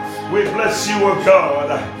Lord, we bless you, O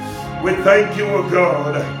God. We thank you, O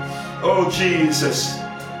God. Oh, Jesus.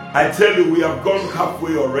 I tell you, we have gone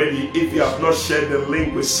halfway already. If you have not shared the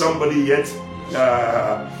link with somebody yet,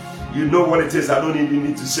 you know what it is. I don't even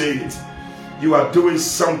need to say it. You are doing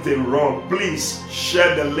something wrong. Please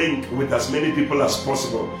share the link with as many people as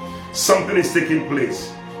possible. Something is taking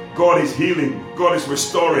place. God is healing. God is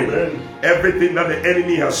restoring. Amen. Everything that the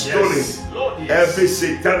enemy has stolen. Yes. Lord, yes. Every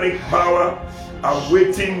satanic power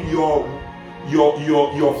awaiting your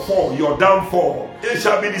fall, your downfall. It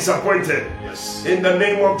shall be disappointed. Yes. In the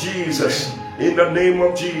name of Jesus. Amen. In the name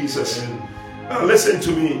of Jesus. Now listen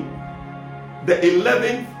to me. The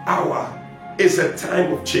 11th hour is a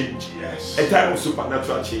time of change. Yes. A time of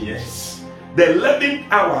supernatural change. Yes. The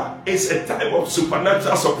 11th hour is a time of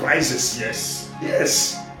supernatural surprises. Yes.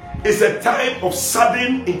 Yes. It's a time of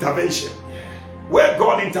sudden intervention. Yeah. Where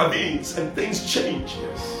God intervenes and things change.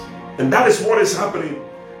 Yes. And that is what is happening.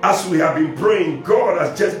 As we have been praying, God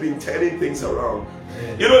has just been turning things around.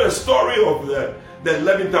 Amen. You know the story of the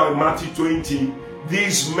 11th hour in Matthew 20.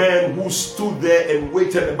 These men who stood there and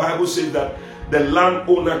waited, the Bible says that the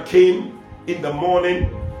landowner came in the morning.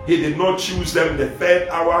 He did not choose them. The 3rd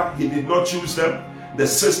hour, he did not choose them. The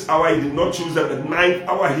 6th hour, he did not choose them. The 9th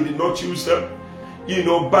hour, he did not choose them. You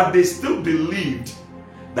know, but they still believed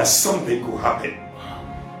that something could happen.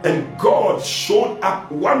 And God showed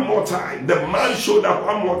up one more time. The man showed up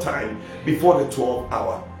one more time before the 12th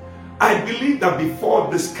hour. I believe that before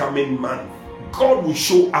this coming month, God will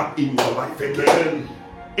show up in your life again.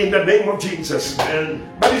 In the name of Jesus.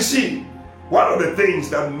 Amen. But you see, one of the things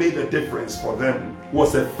that made a difference for them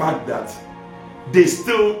was the fact that they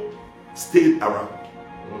still stayed around.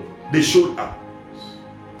 They showed up.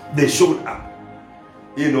 They showed up.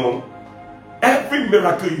 You know, every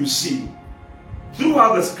miracle you see,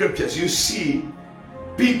 throughout the scriptures, you see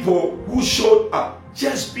people who showed up,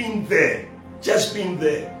 just being there,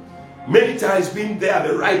 many times being there at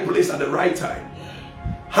the right place at the right time.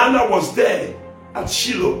 Hannah was there at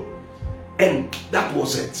Shiloh, and that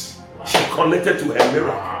was it. She connected to her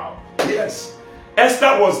miracle. Yes.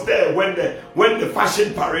 Esther was there when the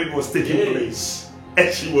fashion parade was taking place,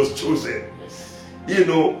 and she was chosen. You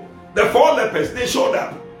know, the 4 lepers, they showed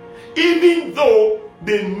up. Even though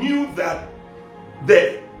they knew that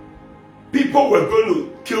the people were going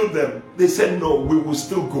to kill them, they said, no, we will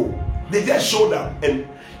still go. They just showed up, and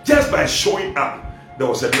just by showing up, there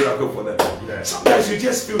was a miracle for them. Yes. Sometimes you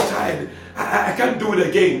just feel tired. I can't do it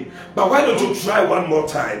again. But why don't you try one more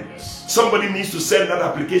time? Somebody needs to send that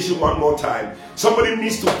application one more time. Somebody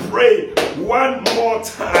needs to pray one more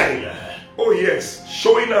time. Oh yes,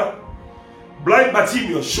 showing up. Blind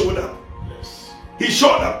Bartimaeus showed up. He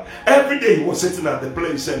showed up. Every day he was sitting at the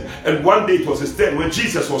place, and one day it was his turn when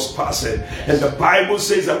Jesus was passing. And the Bible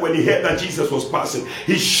says that when he heard that Jesus was passing,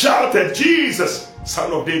 he shouted, Jesus,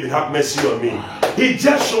 Son of David, have mercy on me. He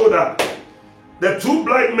just showed up. The 2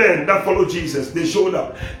 blind men that followed Jesus, they showed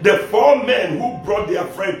up. The 4 men who brought their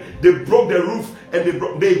friend, they broke the roof,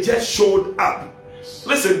 and they just showed up.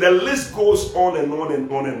 Listen, the list goes on and on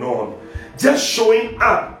and on and on. Just showing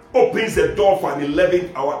up opens the door for an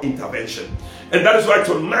 11th hour intervention. And that is why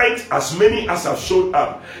tonight, as many as have showed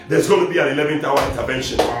up, there's going to be an 11th hour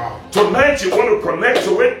intervention. Tonight you want to connect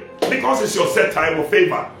to it because it's your set time of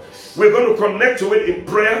favor. We're going to connect to it in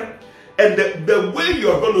prayer. And the way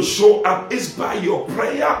you are going to show up is by your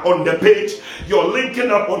prayer on the page. You're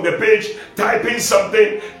linking up on the page, typing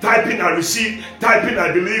something, typing I receive, typing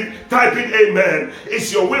I believe, typing amen.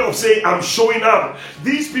 It's your way of saying I'm showing up.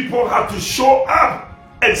 These people have to show up.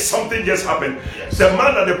 And something just happened. Yes. The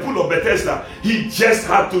man at the pool of Bethesda, he just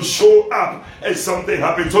had to show up, and something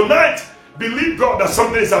happened. Tonight, believe God that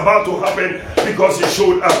something is about to happen because he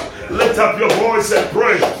showed up. Lift up your voice and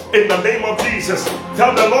pray in the name of Jesus.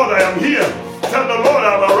 Tell the Lord I am here. Tell the Lord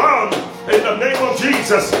I'm around in the name of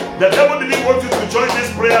Jesus. The devil didn't want you to join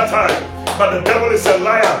this prayer time, but the devil is a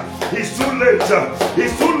liar. He's too late.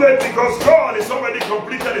 He's too late because God has already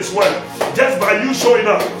completed his work. Just by you showing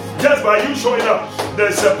up. Just by you showing up,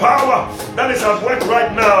 there's a power that is at work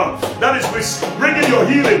right now. That is bringing your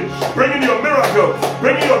healing, bringing your miracle,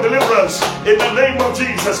 bringing your deliverance in the name of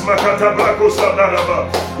Jesus.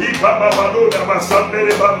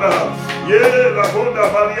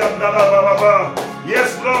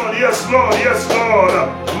 Yes, Lord, yes, Lord, yes, Lord.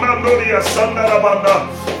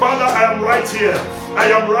 Father, I am right here.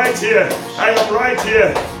 I am right here. I am right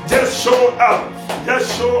here. Just show up.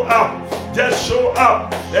 Just show up. Just show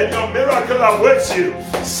up, and your miracle awaits you.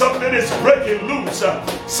 Something is breaking loose.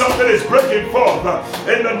 Something is breaking forth.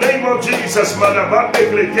 In the name of Jesus.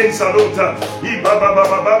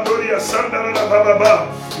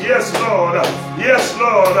 Yes, Lord. Yes,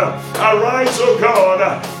 Lord. Arise, O God,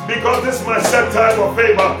 because this is my set time of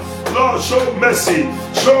favor. Lord, show mercy.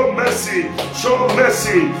 Show mercy. Show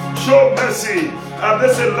mercy. Show mercy. At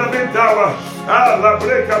this 11th hour,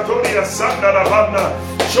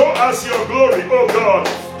 show us your glory, oh God.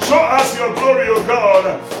 Show us your glory, oh God.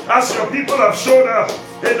 As your people have shown up,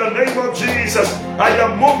 in the name of Jesus, I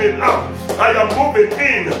am moving up. I am moving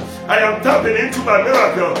in. I am tapping into my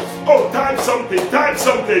miracle. Oh, type something. Type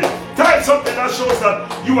something. Type something that shows that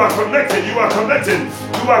you are connected. You are connected.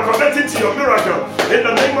 You are connected to your miracle. In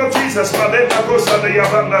the name of Jesus.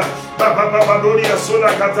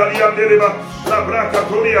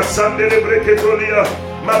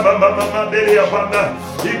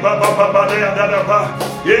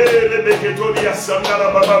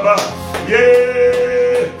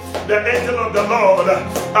 The angel of the Lord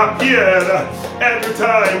appeared every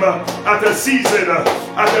time at a season,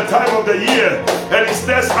 at the time of the year, and he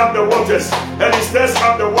stirs up the waters, and he stirs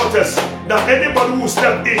up the waters, that anybody who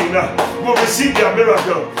step in will receive their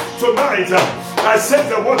miracle. Tonight, I said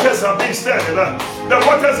the waters are being stirred. The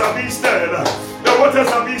waters are being stirred. The waters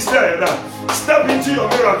are being stirred. Step into your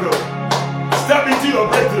miracle. Step into your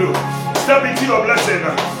breakthrough. Step into your blessing.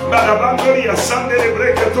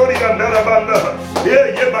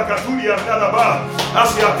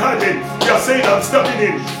 As you are typing, you are saying, I'm stepping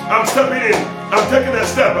in. I'm stepping in. I'm taking a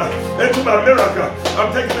step into my miracle.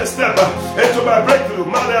 I'm taking a step into my breakthrough.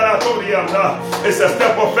 It's a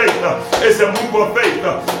step of faith. It's a move of faith.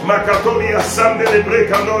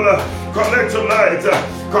 Connect tonight.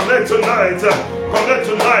 Connect tonight. Connect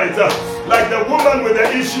tonight. Like the woman with the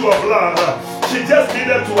issue of blood. She just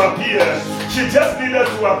needed to appear. She just needed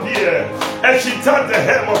to appear. And she touched the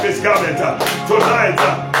hem of his garment. Tonight,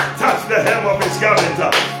 touch the hem of his garment.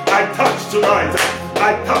 I touch tonight.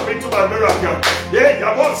 I tap into my miracle.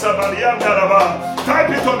 Type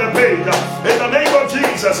it on the page. In the name of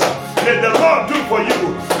Jesus. May the Lord do for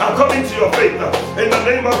you according to your faith. In the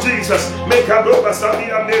name of Jesus.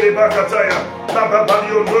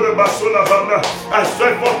 I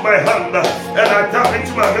stretch forth my hand and I tap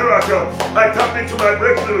into my miracle. I tap into my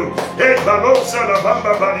breakthrough.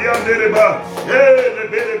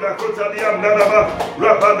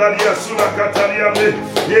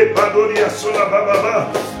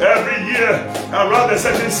 Every year around a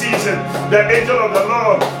certain season, the angel of the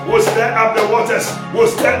Lord will stir up the waters, will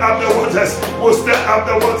stir up the waters, will stir up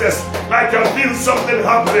the waters. I can feel something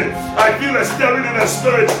happening. I feel a stirring in the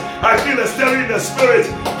spirit. I feel a stirring in the spirit.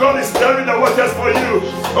 God is stirring the waters for you.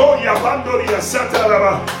 Oh, Yabandoria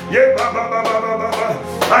Sataraba.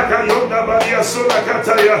 Akayonda Maria Sola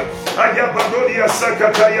Kataya. Ayabandoria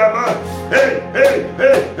Sakatayama. Hey, hey,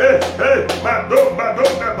 hey, hey, hey.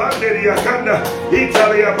 Madonna Banderia Kanda.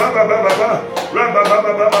 Italia Baba Baba. Rabba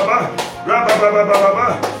Baba Baba. Rabba Baba Baba.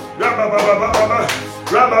 Rabba Baba Baba.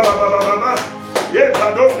 Rabba Baba Baba. Ye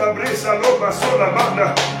Madonna Brisa Loba Sola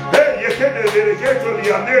Banda. Hey, you can't dedicate to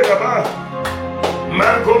the Anera.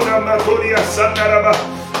 Marcona Matoria Sandaraba.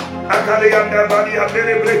 Akalianda Maria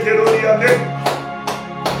Bere Brekeroria.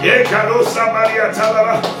 Ye Carosa Maria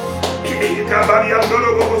Talaba. Cabaria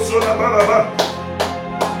Dorobo Sola Baba.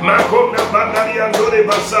 Marcona Mandaria Dore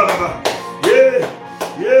Basalaba. Yeah,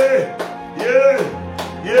 yeah, yeah,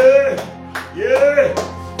 yeah, yeah.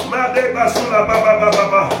 Made Basula Baba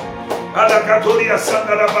Baba. Alakatoria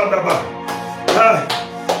Sandara Bandaba.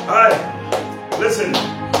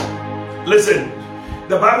 Listen.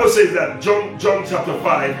 The Bible says that, John chapter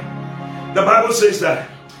 5, the Bible says that,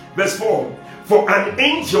 verse 4, for an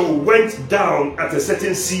angel went down at a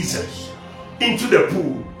certain season into the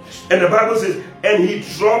pool, and the Bible says, and he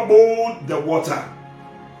troubled the water.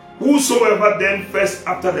 Whosoever then first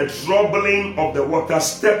after the troubling of the water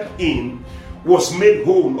stepped in was made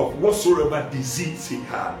whole of whatsoever disease he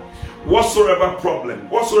had, whatsoever problem,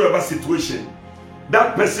 whatsoever situation.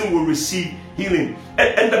 That person will receive healing.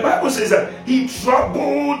 And the Bible says that he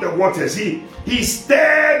troubled the waters. He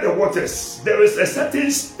stirred the waters. There is a certain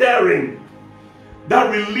stirring that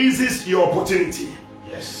releases your opportunity.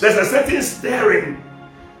 Yes. There's a certain stirring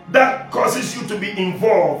that causes you to be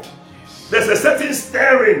involved. Yes. There's a certain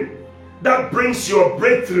stirring that brings your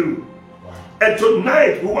breakthrough. Wow. And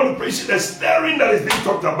tonight we want to preach the stirring that is being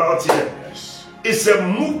talked about here. Yes. It's a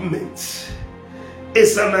movement.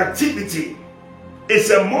 It's an activity. It's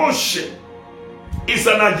a motion. It's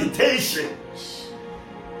an agitation.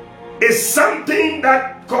 It's something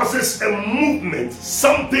that causes a movement.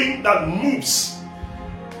 Something that moves.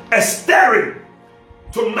 A stirring.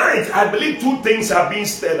 Tonight, I believe two things are being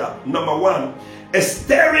stirred up. Number one, a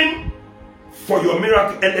stirring for your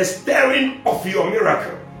miracle and a stirring of your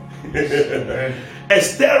miracle. A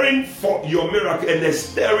stirring for your miracle and a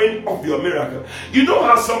stirring of your miracle. You know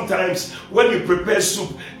how sometimes when you prepare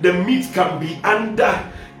soup, the meat can be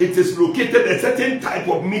under, it is located a certain type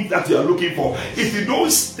of meat that you are looking for. If you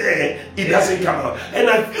don't stir, it doesn't come out. And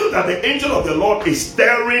I feel that the angel of the Lord is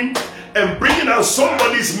stirring and bringing out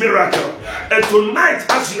somebody's miracle. And tonight,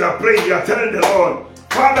 as you are praying, you are telling the Lord,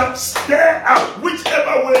 Father, stir up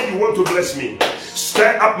whichever way you want to bless me.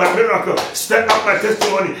 Stir up my miracle. Stir up my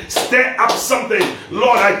testimony. Stir up something.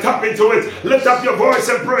 Lord, I tap into it. Lift up your voice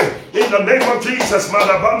and pray. In the name of Jesus.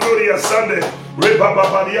 Malabandoria Sunday.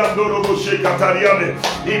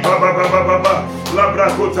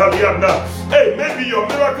 Hey, maybe your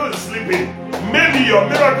miracle is sleeping. Maybe your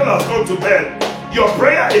miracle has gone to bed. Your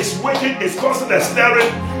prayer is waking, is causing a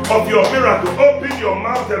stirring of your miracle. Open your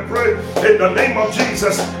mouth and pray in the name of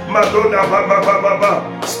Jesus. Madonna,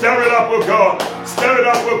 stir it up, oh God. Stir it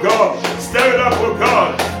up, oh God. Stir it up, oh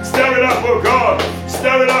God. Stir it up, oh God.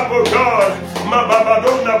 Stir it up, oh God.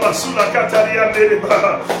 Madonna, basula kataria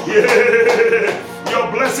neriba. Yeah.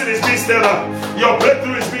 Your blessing is being stirred up. Your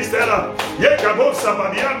breakthrough is being stirred up. Yekabosa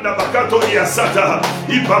Marianda Bakatoria Sata.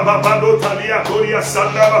 Ibababalotalia Toria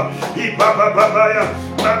Sandava. Ibababaya.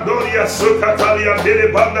 Mandoria Sukatalia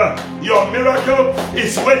Delebanda. Your miracle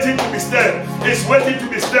is waiting to be stirred. It's waiting to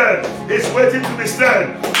be stirred. It's waiting to be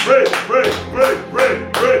stirred. Pray, pray, pray, pray,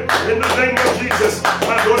 pray. In the name of Jesus.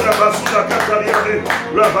 Madonna Basula Katalia.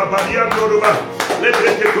 Rababadia Doruba.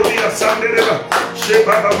 Lebreketoria Sandereba.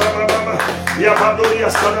 Sheba Baba Baba. Yabadoria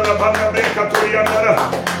Sanara Banda Bekatoria Nara.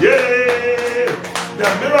 Yeah. The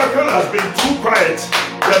miracle has been too quiet.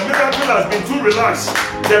 The miracle has been too relaxed.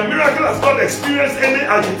 The miracle has not experienced any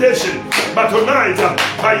agitation. But tonight,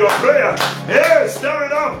 by your prayer, hey, stir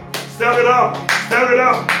it up, stir it up, stir it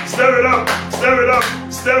up, stir it up, stir it up,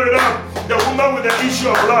 stir it up. The woman with the issue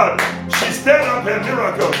of blood, she stirred up her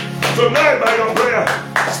miracle. Tonight, by your prayer,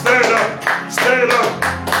 stir it up, stir it up,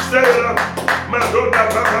 stir it up. Madonna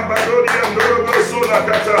Baba Badori and Doro Sola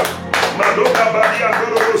Kata. Madonna Badi and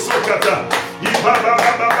Doro Sokata. Ibaba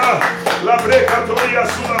Baba. La Breca Toria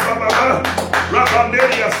Sula Baba.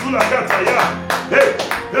 Rabanderia Sula Kata. Hey,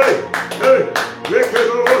 hey, hey.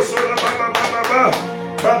 Rekero Sola Baba Baba.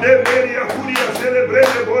 Bademeria Kuria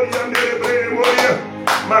Celebrate Boria Celebrate Moria.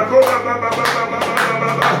 Makona Baba Baba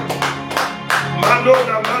Baba.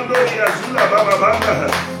 Mandona Mandoria Zula Baba Baba.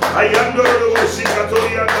 Ayando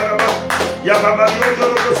Sikatoria Baba. Yababa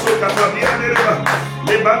Yondo Sokataria Nereva.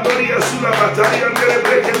 Le Bandoria Sula Bataria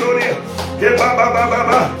Nerebrekedoria. Ke Baba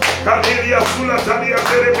Baba. Kaderia Sula Taria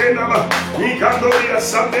Nerebenama. Nikandoria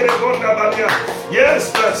Sandere Bonda Bania.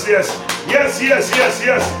 Yes, yes, yes, yes, yes,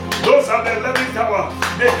 yes. Those are the 11th hour.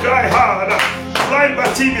 They cry hard. Blind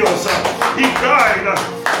Bartimaeus, he cried.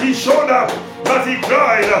 He showed up, but he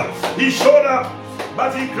cried. He showed up,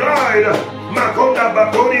 but he cried. Makonda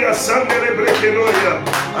Bakoria Sandere Brekenoia.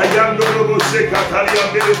 Ayando Robo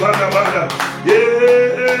Sekataria de Banabana.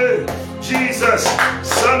 Yeah, Jesus,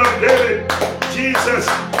 Son of David. Jesus,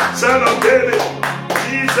 Son of David.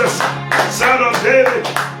 Jesus, Son of David.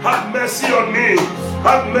 Have mercy on me.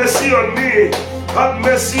 Have mercy on me. Have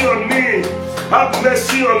mercy on me. Have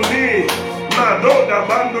mercy on me. Madonna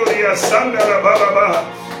Bandoria Sandara Baba.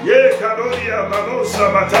 Ye Kadoria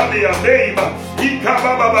Manosa Matalia Neiba. Ika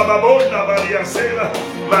Baba Babona Maria Sela.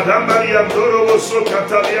 Madame Maria Doro Soka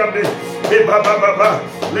Taliande. Le Baba Baba.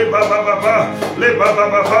 Le Baba Baba. Le Baba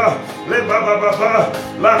Baba. Le Baba Baba.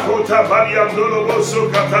 La Kota Maria Doro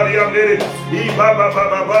Soka Taliande. I Baba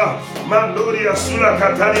Baba. Mandoria Sula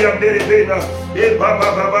Katalia Bena. E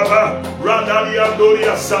Baba Baba. Radalia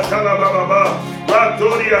Doria Satana Baba.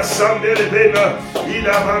 Mandoria Sandere Bena.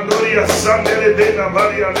 Ila Mandoria Sandere Bena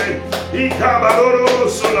Mariane. Ikabaroro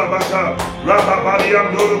Solabata.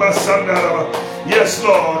 Rababaria Doroba Sandara. Yes,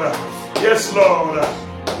 Lord. Yes, Lord.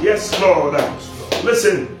 Yes, Lord.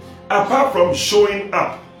 Listen, apart from showing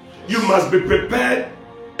up, you must be prepared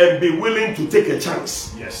and be willing to take a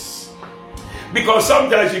chance. Yes. Because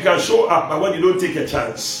sometimes you can show up, but when you don't take a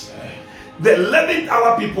chance. The 11th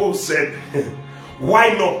hour people said, why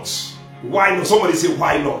not? Why not? Somebody say,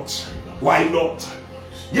 why not? Why not?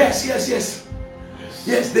 Yes, yes, yes.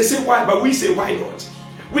 Yes, they say why, but we say why not?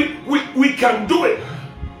 We can do it.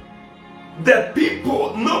 The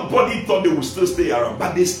people, nobody thought they would still stay around,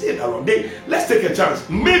 but they stayed around. Let's take a chance.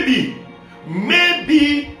 Maybe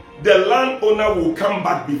the landowner will come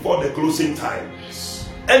back before the closing time.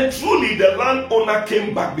 And truly, the landowner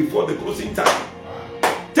came back before the closing time.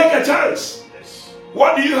 Take a chance.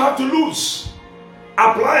 What do you have to lose?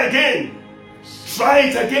 Apply again. Try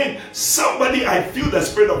it again. Somebody, I feel the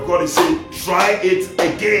Spirit of God is saying, try it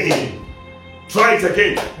again. Try it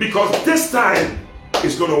again. Because this time,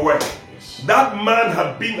 it's going to work. That man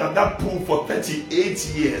had been at that pool for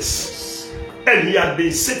 38 years. And he had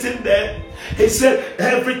been sitting there. He said,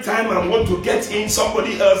 every time I want to get in,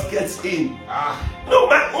 somebody else gets in. No,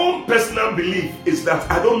 my own personal belief is that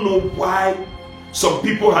I don't know why some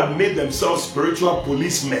people had made themselves spiritual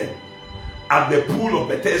policemen at the pool of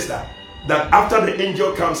Bethesda. That after the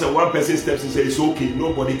angel comes and one person steps in and says, it's okay,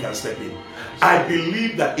 nobody can step in. I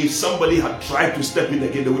believe that if somebody had tried to step in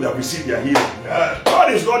again, they would have received their healing.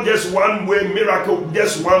 God is not just one way miracle,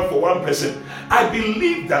 just one for one person. I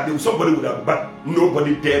believe that somebody would have, but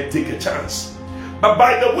nobody dared take a chance. But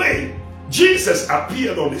by the way, Jesus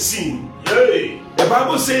appeared on the scene. Yay. The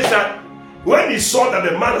Bible says that when he saw that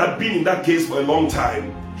the man had been in that case for a long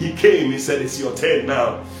time, he came, he said, it's your turn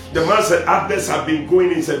now. The man said, others have been going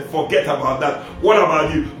in. He said, forget about that. What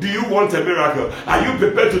about you? Do you want a miracle? Are you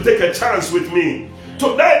prepared to take a chance with me?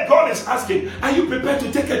 Tonight, God is asking, are you prepared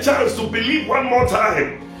to take a chance to believe one more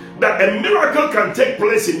time that a miracle can take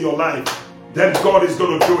place in your life? Then God is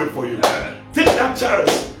going to do it for you. Take that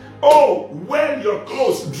chance. Oh, wear your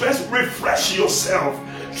clothes, dress, refresh yourself.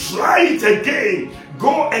 Try it again.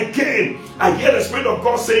 Go again. I hear the Spirit of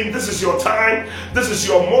God saying, this is your time. This is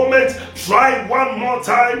your moment. Try one more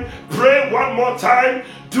time. Pray one more time.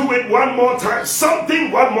 Do it one more time. Something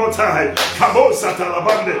one more time.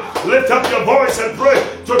 Lift up your voice and pray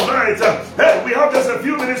tonight. Hey, we have just a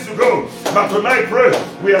few minutes to go. But tonight, pray.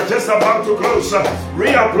 We are just about to close.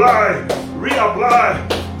 Reapply.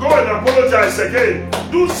 Go and apologize again.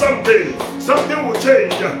 Do something. Something will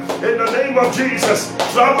change. In the name of Jesus.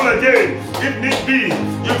 Travel again. If need be.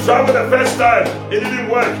 You traveled the first time. It didn't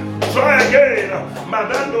work. Try again.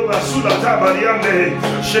 Madando Masula Tabariande.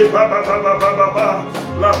 Shebaba Baba Baba.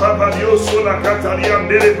 La Baba Dioso La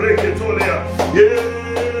Catariande Brequetolia. Yeah.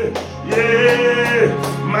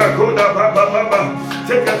 Magoda Baba Baba.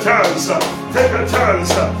 Take a chance.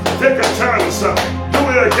 Do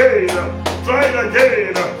it again. Try it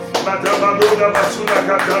again. I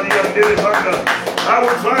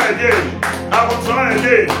will try again. I will try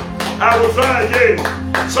again. I will try again.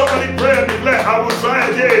 Somebody pray and declare, I will try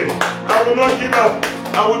again. I will not give up.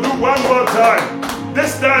 I will do one more time.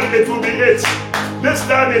 This time it will be it. This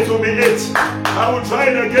time it will be it. I will try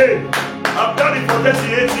it again. I've done it for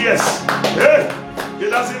 38 years. Hey,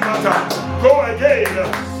 it doesn't matter. Go again.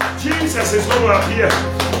 Jesus is going to appear.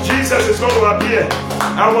 Jesus is going to appear.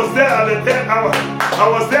 I was there at the 10th hour. I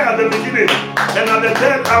was there at the beginning. And at the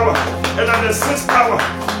 10th hour. And at the 6th hour.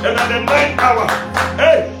 And at the 9th hour.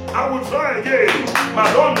 Hey, I will try again.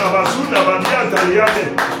 Madonna Basuna Badia Taliane.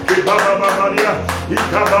 Maria.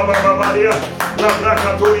 Maria. La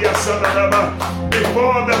Bracatoria Sanadaba.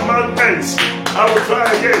 Before the month ends, I will try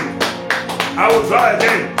again. I will try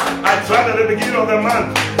again. I tried at the beginning of the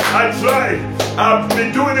month. I tried. I've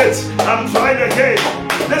been doing it. I'm trying again.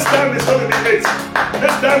 This time it's going to be it.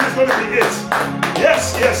 This time it's going to be it.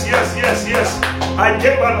 Yes, yes, yes, yes, yes. I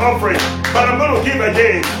gave an offering, but I'm going to give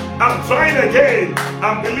again. I'm trying again.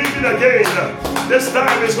 I'm believing again. This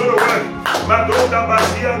time it's going to work. Madonna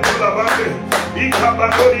Basia Tulabande.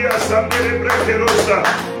 Ikabadoria Samere Brekerosa.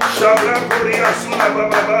 Shabrakoria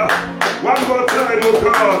Sulababa. One more time, oh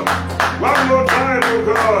God. One more time, oh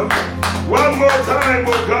God. One more time,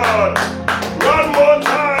 oh God. One more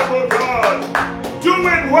time, oh God. Do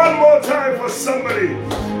it one more time for somebody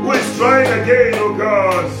who is trying again, oh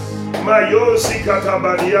God.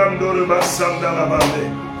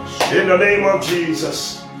 In the name of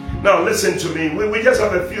Jesus. Now listen to me. We just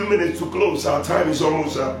have a few minutes to close. Our time is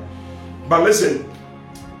almost up. But listen,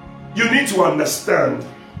 you need to understand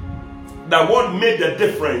that what made the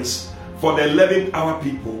difference for the 11th hour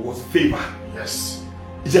people was favor. Yes.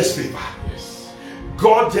 Just favor. Yes.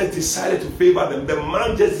 God just decided to favor them. The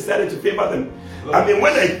man just decided to favor them. I mean,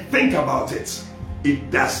 when I think about it, it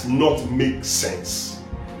does not make sense.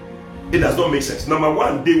 It does not make sense. Number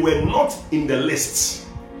one, they were not in the lists,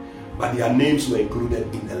 but their names were included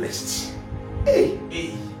in the lists. Hey.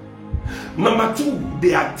 Number two,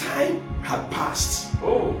 their time had passed.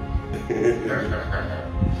 Oh.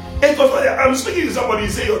 It was like, I'm speaking to somebody,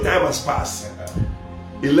 say your time has passed.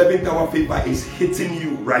 11th hour favor is hitting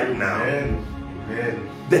you right now. Amen. Amen.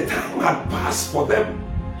 The time had passed for them.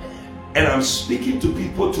 And I'm speaking to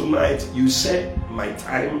people tonight. You said, my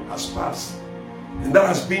time has passed. And that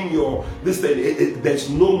has been your, this thing, there's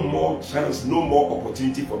no more chance, no more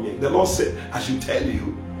opportunity for me. The Lord said, I should tell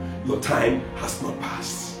you, your time has not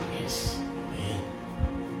passed. Yes. Amen.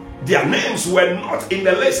 Their names were not in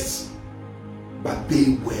the list, but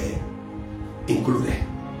they were included.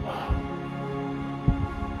 Wow.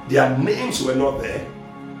 Their names were not there.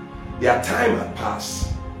 Their time had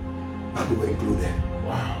passed, but they were included.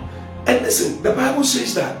 Wow. And listen, the Bible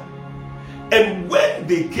says that. And when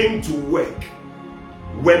they came to work,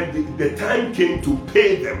 when the time came to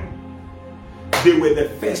pay them, they were the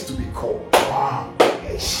first to be called. Wow.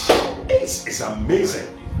 It's amazing.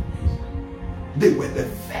 They were the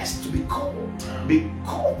first to be called. They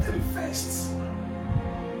called them first.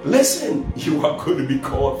 Listen, you are going to be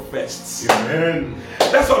called first. Amen.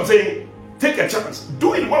 That's what I'm saying. Take a chance.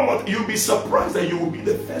 Do it one more. You'll be surprised that you will be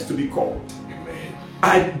the first to be called. Amen.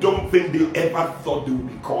 I don't think they ever thought they would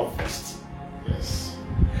be called first. Yes.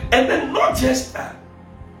 And then not just that.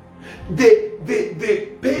 They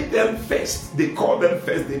paid them first. They called them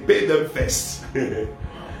first. They paid them first. And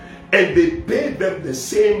they paid them the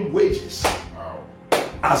same wages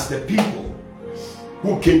as the people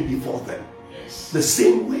who came before them. Yes. The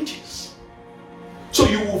same wages. So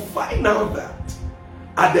you will find out that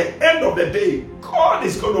at the end of the day, God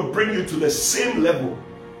is going to bring you to the same level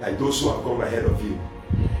like those who have gone ahead of you.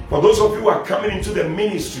 For those of you who are coming into the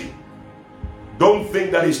ministry, don't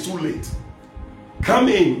think that it's too late. Come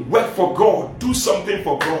in, work for God, do something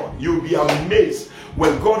for God. You'll be amazed.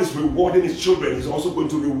 When God is rewarding his children, he's also going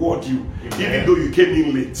to reward you. Amen. Even though you came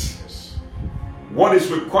in late. Yes. What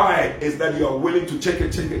is required is that you are willing to take a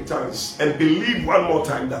chance and believe one more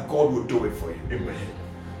time that God will do it for you. Amen.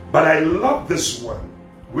 But I love this one,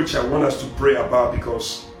 which I want us to pray about,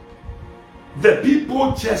 because the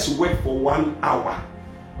people just work for 1 hour.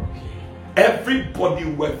 Okay. Everybody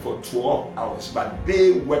worked for 12 hours, but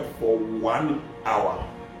they worked for 1 hour.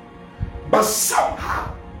 But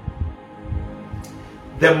somehow,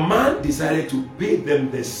 the man decided to pay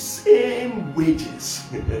them the same wages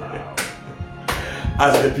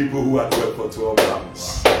as the people who had worked for 12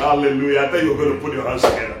 hours. Hallelujah. I thought you were going to put your hands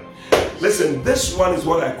together. Listen, this one is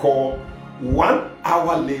what I call 1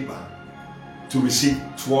 hour labor to receive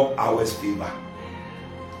 12 hours favor.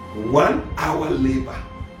 1 hour labor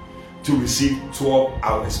to receive 12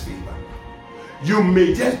 hours favor. You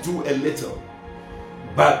may just do a little,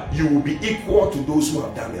 but you will be equal to those who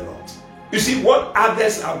have done a lot. You see, what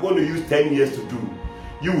others are going to use 10 years to do,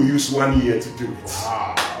 you will use 1 year to do it.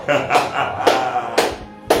 Wow.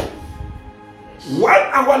 1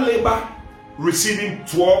 hour labor, receiving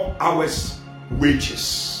 12 hours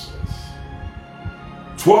wages.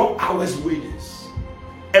 12 hours wages.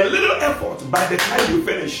 A little effort, by the time you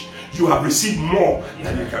finish, you have received more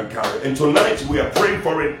than you can carry. And tonight we are praying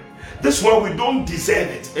for it. This one, we don't deserve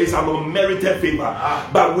it. It's an unmerited favor.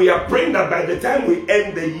 But we are praying that by the time we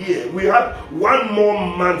end the year, we have 1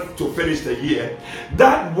 more month to finish the year.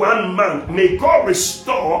 That 1 month, may God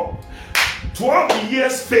restore 12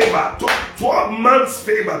 years favor, 12 months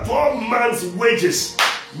favor, 12 months wages.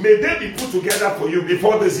 May they be put together for you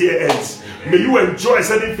before this year ends. May you enjoy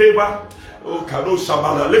certain favor. Oh, Kado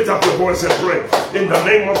Shabala, lift up your voice and pray. In the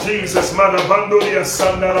name of Jesus, Manabandonia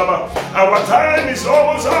Sandaraba. Our time is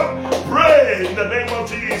almost up. Pray in the name of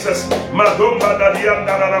Jesus. Madumba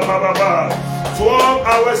Dadiandarababa. 12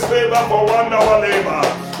 hours favor for 1 hour labor.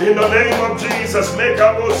 In the name of Jesus, make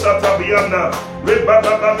a Satabiana.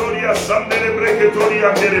 Rebabadoria Sandere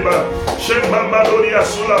Breketoria Deriba. Shemamadoria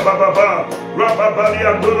Sula Baba.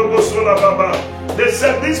 Rababadia Dorobo Sula Baba. They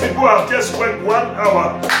said these people have just worked 1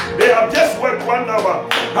 hour. They have just worked 1 hour.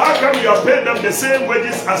 How come you are paying them the same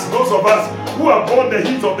wages as those of us who have borne the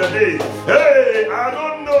heat of the day? Hey, I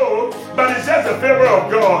don't know, but it's just a favor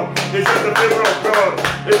of God. It's just a favor of God.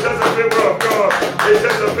 It's just a favor of God. It's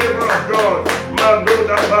just a favor of God.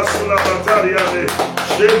 Mandoda Basula Batariane.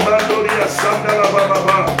 Shemandoria Sandala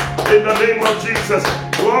Baba. In the name of Jesus,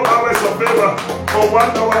 12 hours of favor for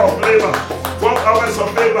 1 hour of labor. 12 hours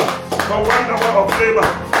of favor for 1 hour of labor.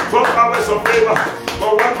 12 hours of favor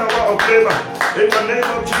for 1 hour of labor. In the name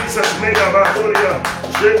of Jesus, Mega Badoria,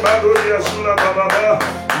 Shebadoria Sula Baba,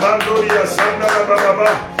 Mandoria Sandara Baba.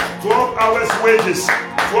 12 hours wages,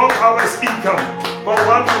 12 hours income for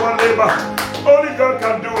 1 hour labor. Only God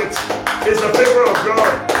can do it. It's the favor of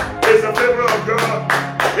God. It's the favor of God.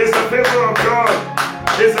 It's the favor of God.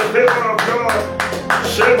 It's the favor of God.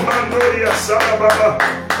 Shemandoria Sala Baba.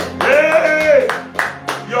 Hey!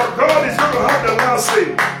 Your God is going to have the last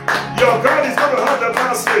say. Your God is going to have the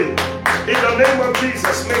last say. In the name of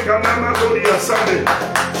Jesus, make a Namadoria Sunday.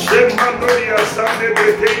 Shemandoria Sunday,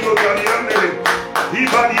 Bekeno Dariane.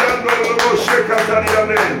 Ibadiano Lobo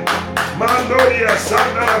Shekatariane. Mandoria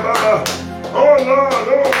Sandara Baba. Oh Lord,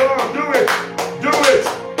 do it. Do it.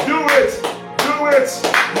 Do it. Do it.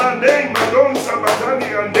 My name, Madon Sabatani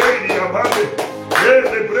and Daily Abande.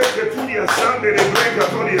 The Breakatunia Sunday, the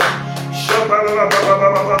Breakatunia.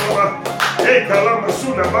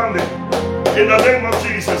 In the name of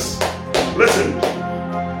Jesus. Listen.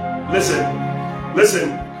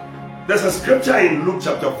 There's a scripture in Luke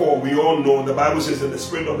chapter 4. We all know the Bible says that the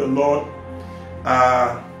Spirit of the Lord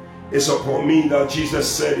is upon me. Now Jesus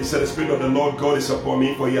said, He said, the Spirit of the Lord God is upon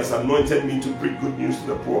me, for He has anointed me to preach good news to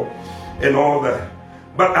the poor and all that.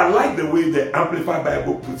 But I like the way the Amplified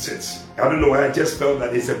Bible puts it. I don't know why, I just felt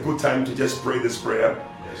that it's a good time to just pray this prayer.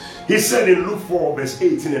 He said in Luke 4 verse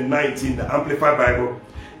 18 and 19, the Amplified Bible,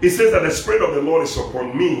 it says that the Spirit of the Lord is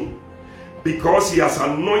upon me because He has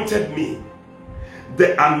anointed me,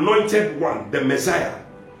 the anointed one, the Messiah,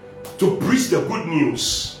 to preach the good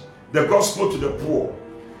news, the gospel to the poor.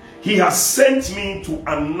 He has sent me to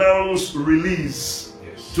announce release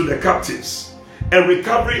to the captives and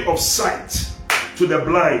recovery of sight to the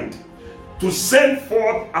blind, to send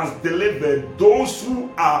forth as delivered those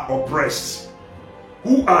who are oppressed,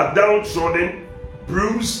 who are downtrodden,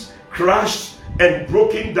 bruised, crushed, and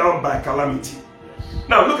broken down by calamity.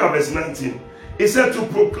 Now look at verse 19. It said to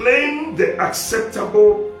proclaim the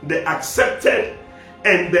acceptable, the accepted,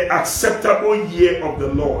 and the acceptable year of the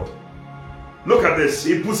Lord. Look at this.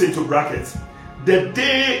 He puts into brackets. The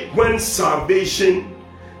day when salvation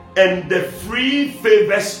and the free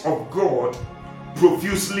favors of God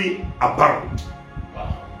profusely abound.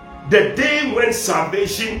 The day when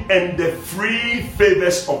salvation and the free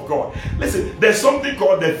favors of God. Listen, there's something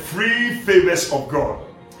called the free favors of God.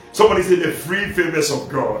 Somebody say the free favors of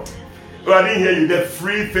God. Oh, I didn't hear you. The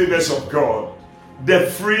free favors of God. The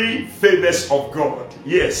free favors of God.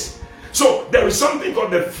 Yes. So there is something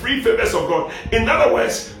called the free favors of God. In other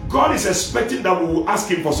words, God is expecting that we will ask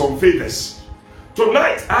Him for some favors.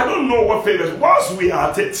 Tonight, I don't know what favors. Whilst we are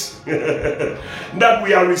at it, that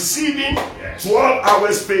we are receiving 12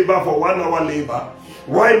 hours favor for 1 hour labor,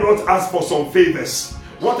 why not ask for some favors?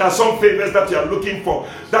 What are some favors that you are looking for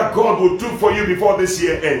that God will do for you before this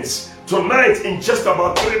year ends? Tonight, in just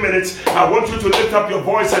about 3 minutes, I want you to lift up your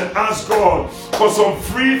voice and ask God for some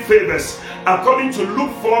free favors. According to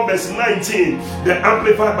Luke 4 verse 19, the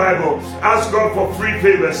Amplified Bible, ask God for free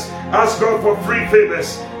favors. Ask God for free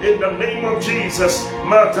favors in the name of Jesus.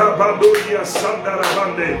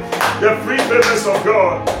 The free favors of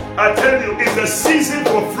God. I tell you, it's the season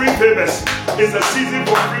for free favors. It's the season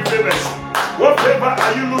for free favors. What favor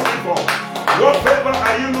are you looking for? What favor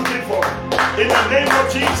are you looking for? In the name of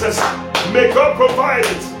Jesus, may God provide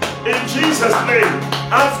it. In Jesus' name,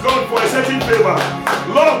 ask God for a certain favor.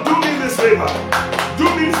 Lord, do me this favor. Do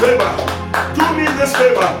me this favor. Do me this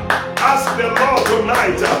favor. Ask the Lord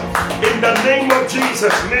tonight. In the name of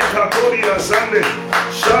Jesus, the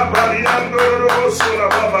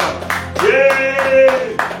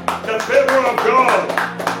favor of God.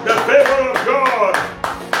 The favor of God.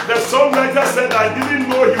 The songwriter said, I didn't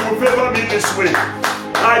know he would favor me this way.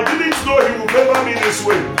 I didn't know he would favor me this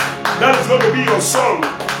way. That's going to be your song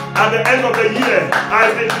at the end of the year.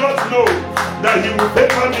 I did not know that he would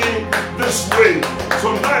favor me this way.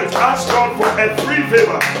 Tonight, ask God for a free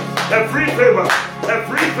favor. A free favor. A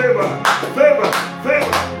free favor. Favor. Favor.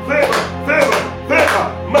 Favor. Favor. Favor.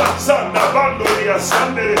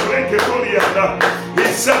 He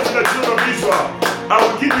said to the children of Israel, I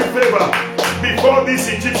will give you favor before these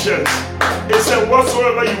Egyptians. He said,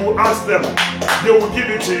 whatsoever you will ask them, they will give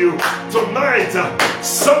it to you. Tonight,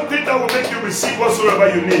 something that will make you receive whatsoever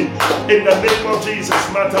you need. In the name of Jesus. The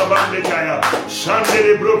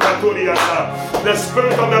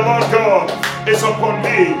Spirit of the Lord God is upon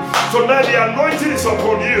me. Tonight, the anointing is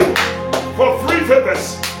upon you for free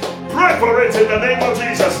favors. Pray for it in the name of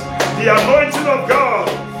Jesus. The anointing of God.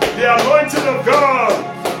 The anointing of God.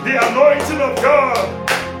 The anointing of God.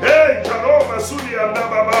 Hey, Karoma Sudi and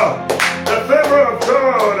Nababa. The favor of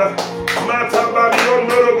God.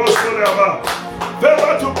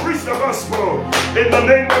 Favor to preach the gospel in the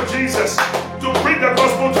name of Jesus. To bring the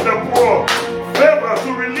gospel to the poor. Favor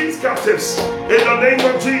to release captives in the name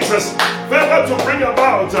of Jesus. Favor to bring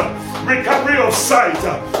about recovery of sight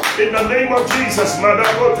in the name of Jesus. Favor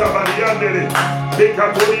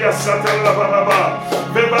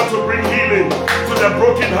to bring healing to the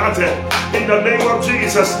brokenhearted in the name of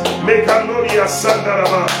Jesus.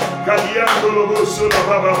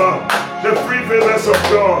 The free favors of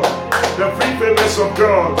God. The free favors of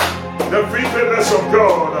God. The free favors of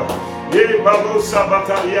God.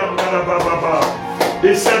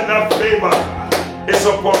 He said that favor is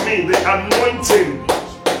upon me. The anointing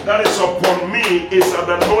that is upon me is an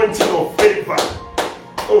anointing of favor.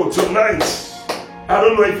 Oh, tonight, I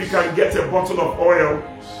don't know if you can get a bottle of oil.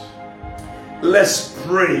 Let's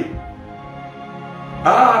pray.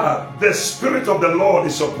 The Spirit of the Lord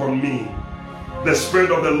is upon me. The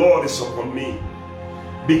Spirit of the Lord is upon me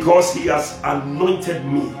because He has anointed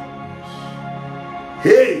me.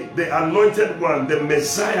 Hey, the anointed one, the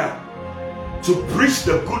Messiah, to preach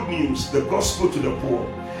the good news, the gospel to the poor.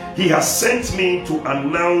 He has sent me to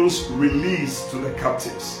announce release to the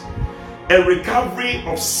captives, a recovery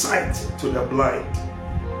of sight to the blind,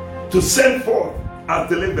 to send forth and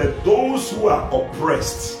deliver those who are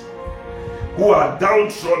oppressed, who are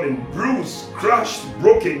downtrodden, bruised, crushed,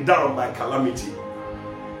 broken down by calamity,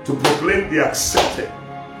 to proclaim the accepted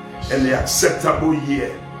and the acceptable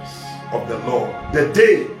year of the Lord, the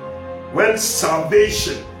day when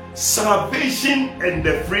salvation and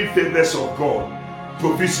the free favors of God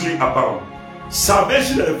profusely abound.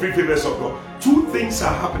 Salvation and the free favors of God. Two things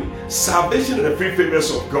are happening. Salvation and the free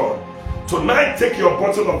favors of God. Tonight, take your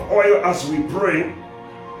bottle of oil as we pray.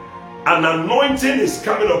 An anointing is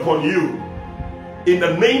coming upon you. In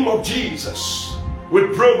the name of Jesus, we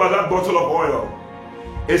pray about that bottle of oil.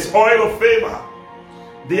 It's oil of favor.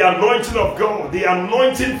 The anointing of God. The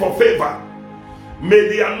anointing for favor. May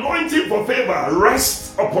the anointing for favor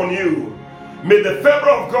rest upon you. May the favor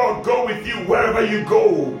of God go with you wherever you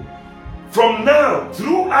go. From now,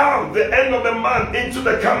 throughout the end of the month, into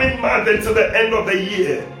the coming month, into the end of the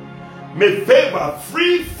year, may favor,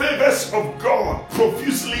 free favors of God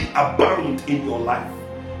profusely abound in your life.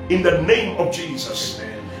 In the name of Jesus.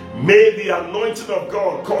 Amen. May the anointing of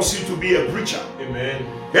God cause you to be a preacher. Amen.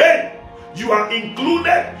 Hey, you are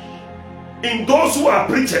included in those who are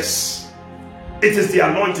preachers. It is the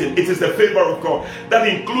anointing, it is the favor of God that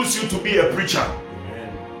includes you to be a preacher.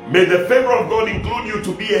 Amen. May the favor of God include you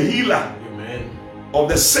to be a healer. Amen. Of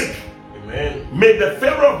the sick. Amen. May the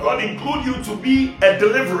favor of God include you to be a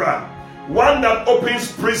deliverer, one that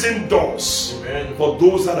opens prison doors. Amen. For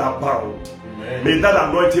those that are bound. Amen. May that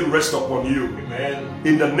anointing rest upon you. Amen.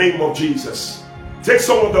 In the name of Jesus. Take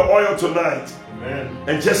some of the oil tonight. Amen.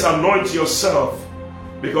 And just anoint yourself,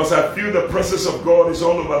 because I feel the presence of God is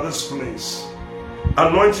all over this place.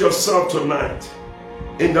 Anoint yourself tonight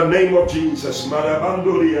In the name of Jesus.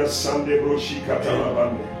 Marabandoria Sande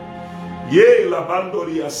Broshikatalabande. Ye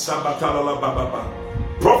Labandoria Sabatalababa.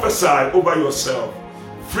 Prophesy over yourself.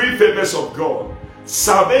 Free favors of God.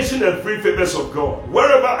 Salvation and free favors of God.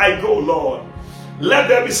 Wherever I go, Lord, let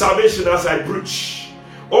there be salvation as I preach.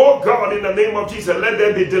 Oh God, in the name of Jesus, let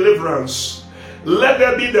there be deliverance. Let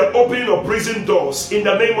there be the opening of prison doors in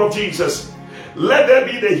the name of Jesus. Let there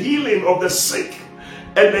be the healing of the sick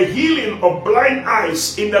and the healing of blind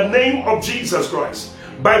eyes in the name of Jesus Christ.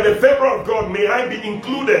 By the favor of God, may I be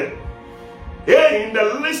included in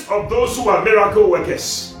the list of those who are miracle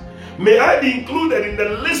workers. May I be included in the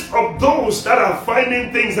list of those that are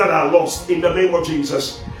finding things that are lost in the name of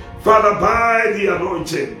Jesus. Father, by the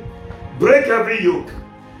anointing, break every yoke.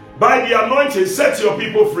 By the anointing, set your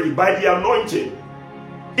people free. By the anointing,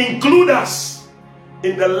 include us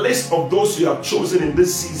in the list of those you have chosen in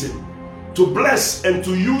this season to bless and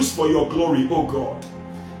to use for your glory, oh God.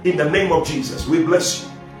 In the name of Jesus, we bless you.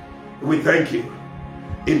 We thank you.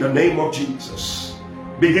 In the name of Jesus,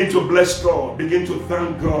 begin to bless God. Begin to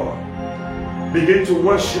thank God. Begin to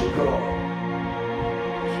worship God.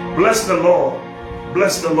 Bless the Lord.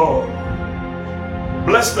 Bless the Lord.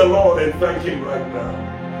 Bless the Lord and thank Him right now.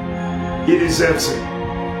 He deserves it.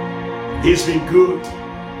 He's been good.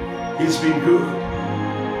 He's been good.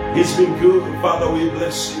 He's been good. Father, we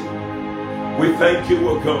bless you. We thank you,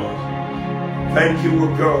 O God. Thank you, O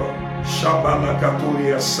God.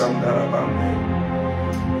 Shabalakaturia Sandarabande.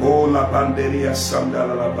 Oh, la banderia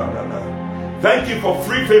Sandarabandana. Thank you for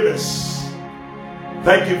free favors.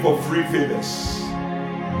 Thank you for free favors.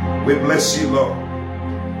 We bless you, Lord.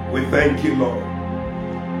 We thank you, Lord.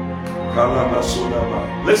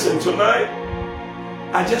 Listen, tonight,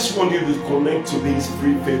 I just want you to connect to these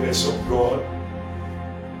free favors of God.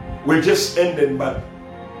 We're just ending, but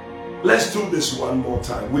let's do this one more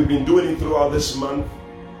time. We've been doing it throughout this month,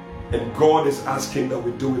 and God is asking that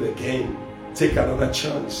we do it again. Take another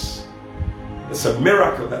chance. It's a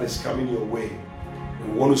miracle that is coming your way.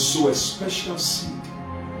 We want to sow a special seed.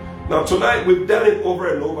 Now tonight we've done it over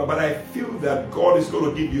and over, but I feel that God is going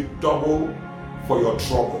to give you double for your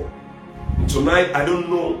trouble. And tonight, I don't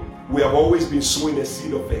know, we have always been sowing a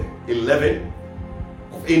seed of 11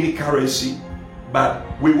 of any currency, but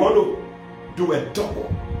we want to do a double.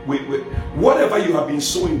 Whatever you have been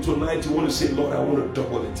sowing tonight, you want to say, Lord, I want to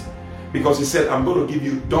double it. Because He said, I'm going to give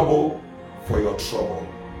you double for your trouble.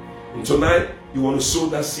 And tonight, you want to sow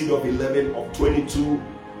that seed of 11, of 22,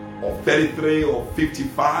 of 33, or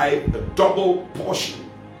 55, the double portion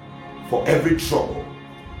for every trouble.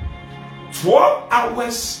 12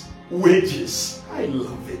 hours wages. I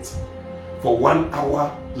love it. For 1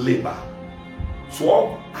 hour labor.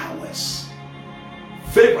 12 hours.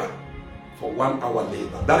 Favor for 1 hour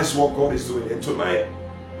labor. That is what God is doing. And tonight,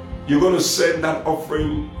 you're going to send that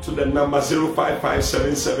offering to the number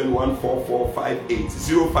 05577144458.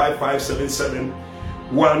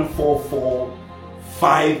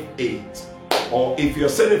 05577144458. Or if you're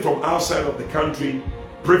sending from outside of the country,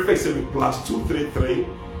 prefix it with +233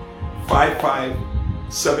 55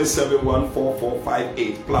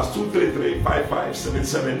 77144458 +233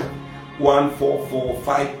 5577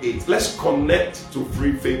 14458. Let's connect to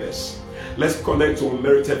free favors. Let's connect to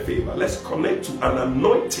unmerited favor. Let's connect to an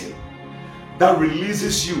anointing that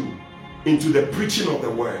releases you into the preaching of the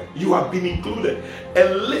word. You have been included.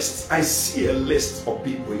 A list, I see a list of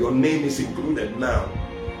people. Your name is included now.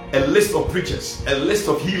 A list of preachers, a list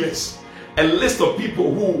of healers, a list of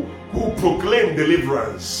people who proclaim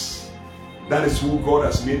deliverance. That is who God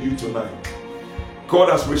has made you tonight. God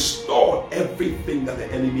has restored everything that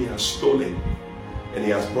the enemy has stolen, and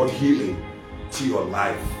He has brought healing to your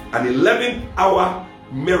life. An 11th hour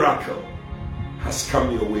miracle has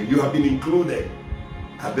come your way. You have been included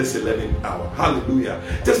at this 11th hour. Hallelujah.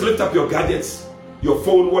 Just lift up your gadgets, your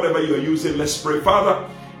phone, whatever you are using. Let's pray. Father,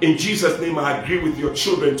 in Jesus' name, I agree with your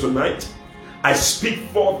children tonight. I speak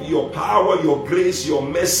forth your power, your grace, your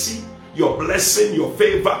mercy, your blessing, your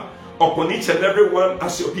favor upon each and every one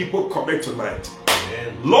as your people connect tonight.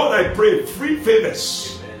 Amen. Lord, I pray free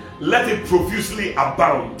favors. Amen. Let it profusely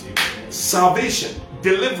abound. Amen. Salvation,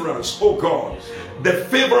 deliverance, oh God, the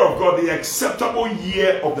favor of God, the acceptable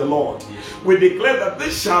year of the Lord. We declare that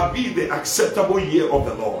this shall be the acceptable year of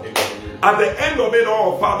the Lord. Amen. At the end of it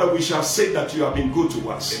all, Father, we shall say that you have been good to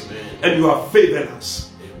us. Amen. And you have favored us.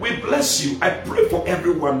 We bless you. I pray for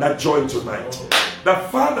everyone that joined tonight,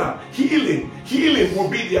 that Father, healing will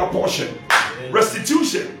be their portion. Amen.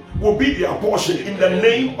 Restitution will be their portion in the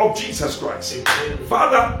name of Jesus Christ. Amen.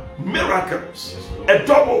 Father, miracles, a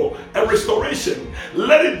double, a restoration,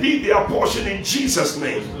 let it be their portion in Jesus'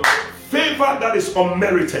 name. favor that is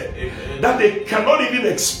unmerited, that they cannot even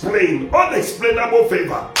explain. Unexplainable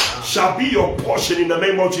favor shall be your portion in the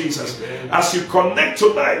name of Jesus. As you connect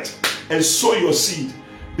tonight and sow your seed,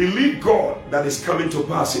 believe God that is coming to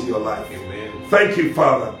pass in your life. Thank you,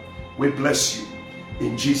 Father. We bless you.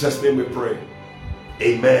 In Jesus' name we pray.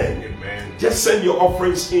 Amen. Just send your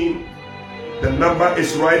offerings in. The number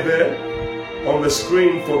is right there on the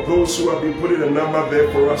screen for those who have been putting the number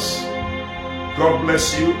there for us. God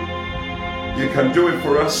bless you. You can do it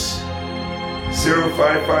for us.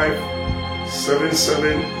 055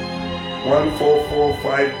 77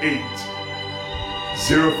 14458.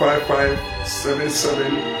 055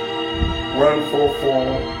 77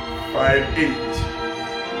 14458.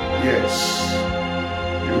 Yes.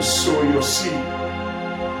 You sow your seed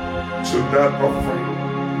to that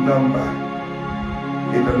offering number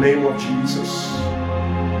in the name of Jesus.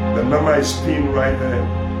 The number is pinned right there.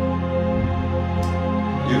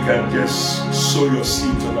 You can just sow your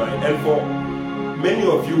seed tonight. And for many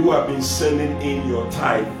of you who have been sending in your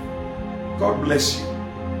tithe, God bless you.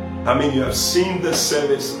 I mean, you have seen this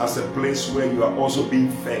service as a place where you are also being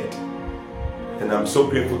fed. And I'm so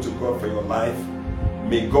grateful to God for your life.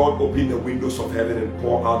 May God open the windows of heaven and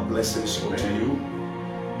pour out blessings unto you.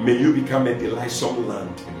 May you become a delightsome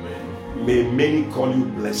land. Amen. May many call you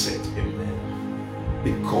blessed. Amen.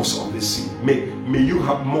 Because of this seed. May you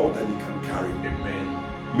have more than you can carry.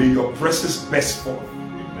 Amen. May your presence burst forth.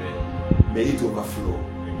 Amen. May it overflow.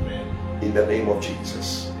 Amen. In the name of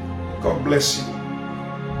Jesus. God bless you.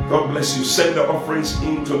 God bless you. Send the offerings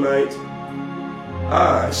in tonight.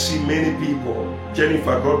 I see many people.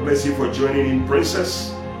 Jennifer, God bless you for joining in.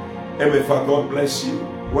 Princess Emefa, God bless you.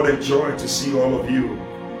 What a joy to see all of you.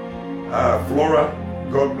 Flora,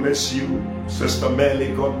 God bless you. Sister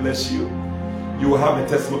Melly, God bless you. You will have a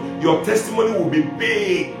testimony. Your testimony will be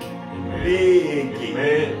big. Amen. Big.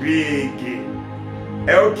 Amen. Big.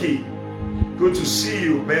 Elkie, good to see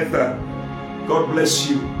you. Betha, God bless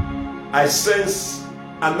you. I sense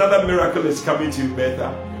another miracle is coming to you,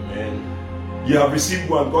 Betha. Amen. You have received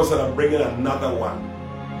one. God said, I'm bringing another one.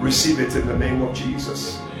 Receive it in the name of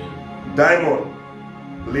Jesus. Amen.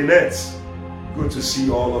 Diamond, Lynette, good to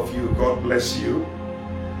see all of you. God bless you.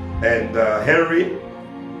 And Henry,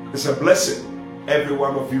 it's a blessing. Every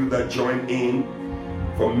one of you that joined in.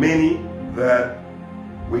 For many that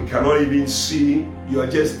we cannot even see, you are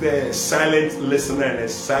just there, a silent listener and a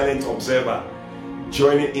silent observer.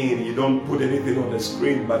 Joining in. You don't put anything on the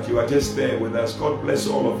screen, but you are just there with us. God bless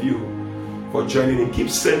all of you for joining in. Keep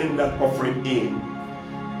sending that offering in.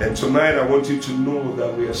 And tonight I want you to know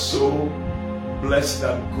that we are so blessed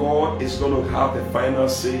that God is going to have the final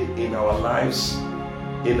say in our lives,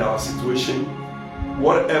 in our situation.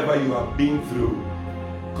 Whatever you have been through,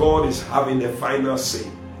 God is having the final say.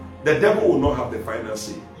 The devil will not have the final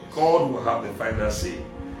say. God will have the final say.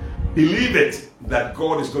 Believe it, that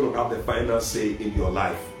God is going to have the final say in your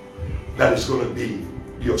life. That is going to be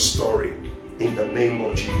your story in the name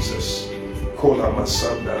of Jesus. I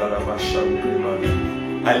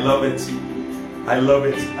love it. I love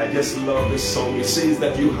it. I just love this song. It says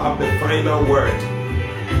that you have the final word.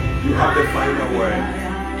 You have the final word.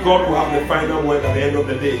 God will have the final word at the end of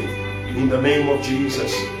the day. In the name of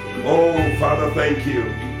Jesus. Oh, Father, thank you.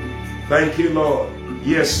 Thank you, Lord.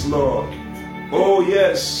 Yes, Lord. Oh,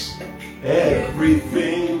 yes.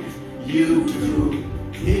 Everything you do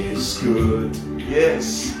is good.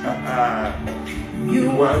 Yes.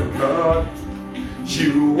 You are God.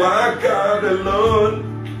 You are God alone.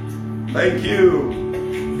 Thank you.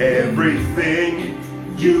 Everything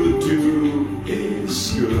you do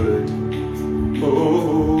is good.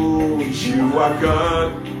 Oh, you are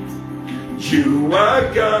God. You are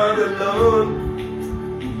God alone.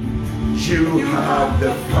 You have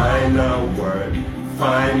the final word.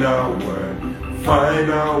 Final word.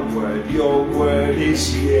 Final word. Your word is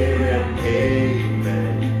here.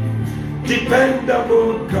 Amen.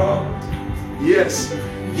 Dependable God. Yes.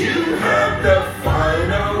 You have the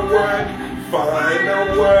final word.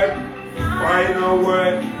 Final word. Final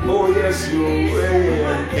word. Oh yes, you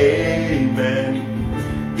will. Amen.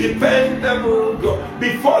 Dependable God.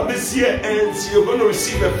 Before this year ends, you're going to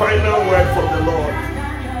receive a final word from the Lord.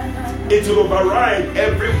 It will override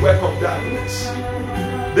every work of darkness.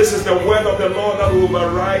 This is the word of the Lord that will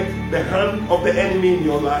override the hand of the enemy in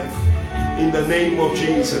your life. In the name of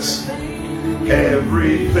Jesus.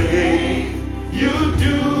 Everything you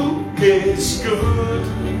do is good.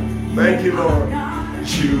 Thank you, Lord.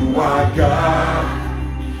 You are God.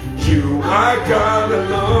 You are God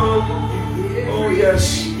alone. Oh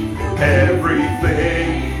yes.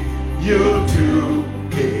 Everything you do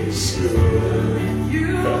is good.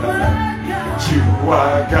 You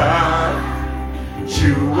are God.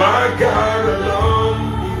 You are God alone.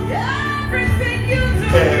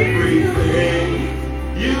 Everything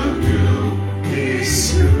you do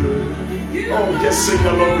is good. Oh, just sing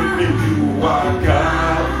along with me. You are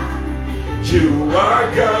God. You are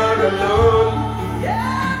God alone.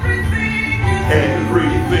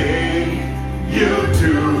 Everything you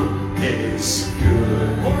do is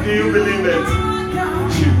good. Do you believe it?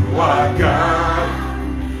 You are God.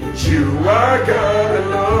 You are God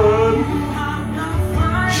alone.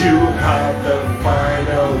 You have the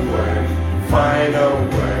final word. Final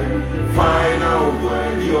word. Final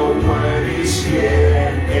word. Your word is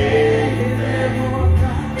here. Amen.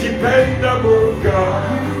 Dependable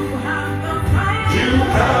God. You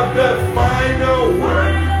have the final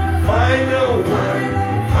word. Final word.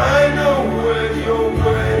 Final word. Your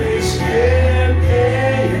word is here.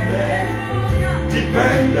 Amen.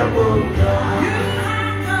 Dependable God.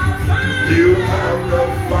 You have the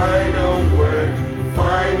final word.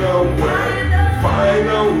 Final word.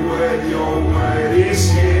 Final word. Your word is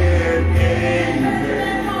here. Amen.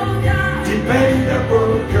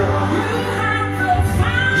 Dependable God.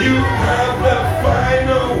 You have the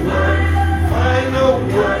final word. Final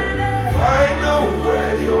word. Final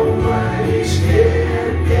word. Your word is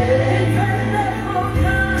here. Amen.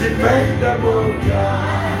 Dependable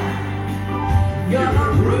God. You're the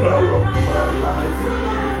ruler of my life.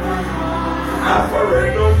 Alpha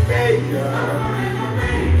and Omega.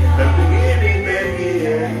 The beginning and the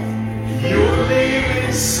end. You live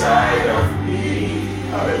inside of me.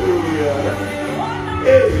 Hallelujah.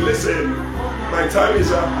 Hey, listen. My time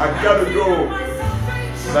is up. I gotta go.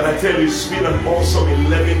 But I tell you, it's been an awesome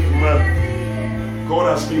 11th month. God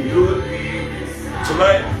has been good.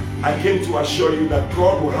 Tonight, I came to assure you that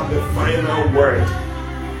God will have the final word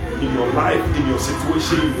in your life, in your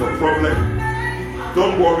situation, in your problem.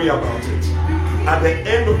 Don't worry about it. At the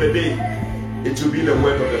end of the day, it will be the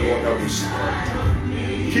word of the Lord that will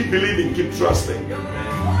stand. Keep believing, keep trusting.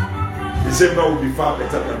 December will be far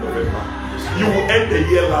better than November. You will end the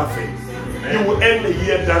year laughing. You will end the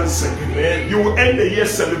year dancing. You will end the year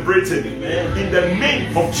celebrating. In the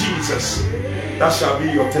name of Jesus, that shall be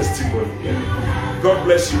your testimony. God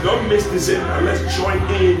bless you. Don't miss December. Let's join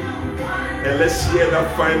in and let's hear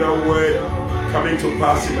that final word coming to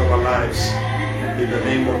pass in our lives. In the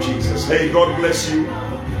name of Jesus. Hey, God bless you.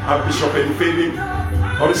 I'm Bishop Edifebi.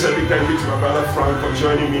 Also, a big thank you to my brother Frank for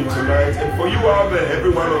joining me tonight. And for you out there, every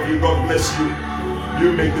one of you, God bless you.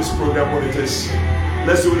 You make this program what it is.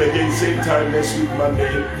 Let's do it again, same time next week, Monday,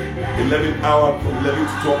 11th hour from 11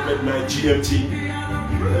 to 12 midnight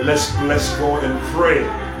GMT. Let's bless God and pray,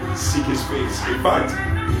 seek His face. In fact,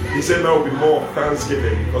 He said there will be more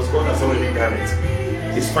thanksgiving because God has already done it.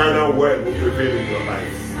 His final word will prevail in your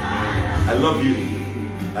life. I love you.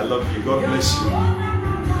 I love you. God bless you.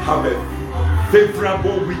 Have a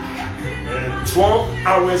favorable week. 12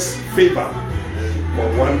 hours favor for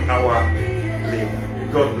 1 hour labor.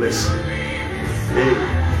 God bless you.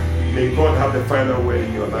 May God have the final word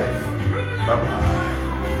in your life. Bye-bye.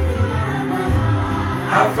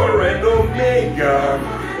 Alpha and Omega,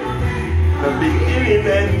 the beginning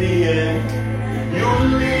and the end. You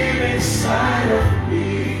live inside of me.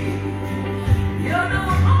 You're the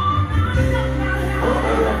owner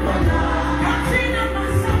of my life. Captain of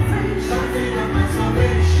my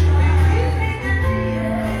salvation.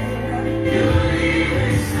 You live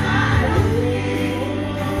inside of me.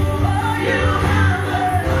 You have the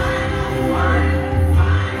final word.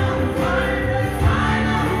 Final word.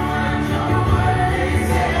 Final word. Your word is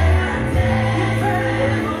dependable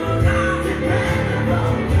God.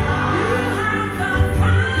 Dependable God. You have the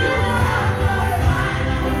final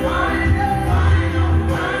word. The final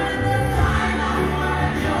word. The final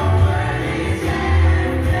word. Your word is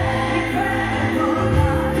dependable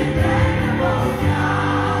God. Dependable God.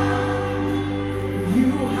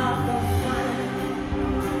 You have the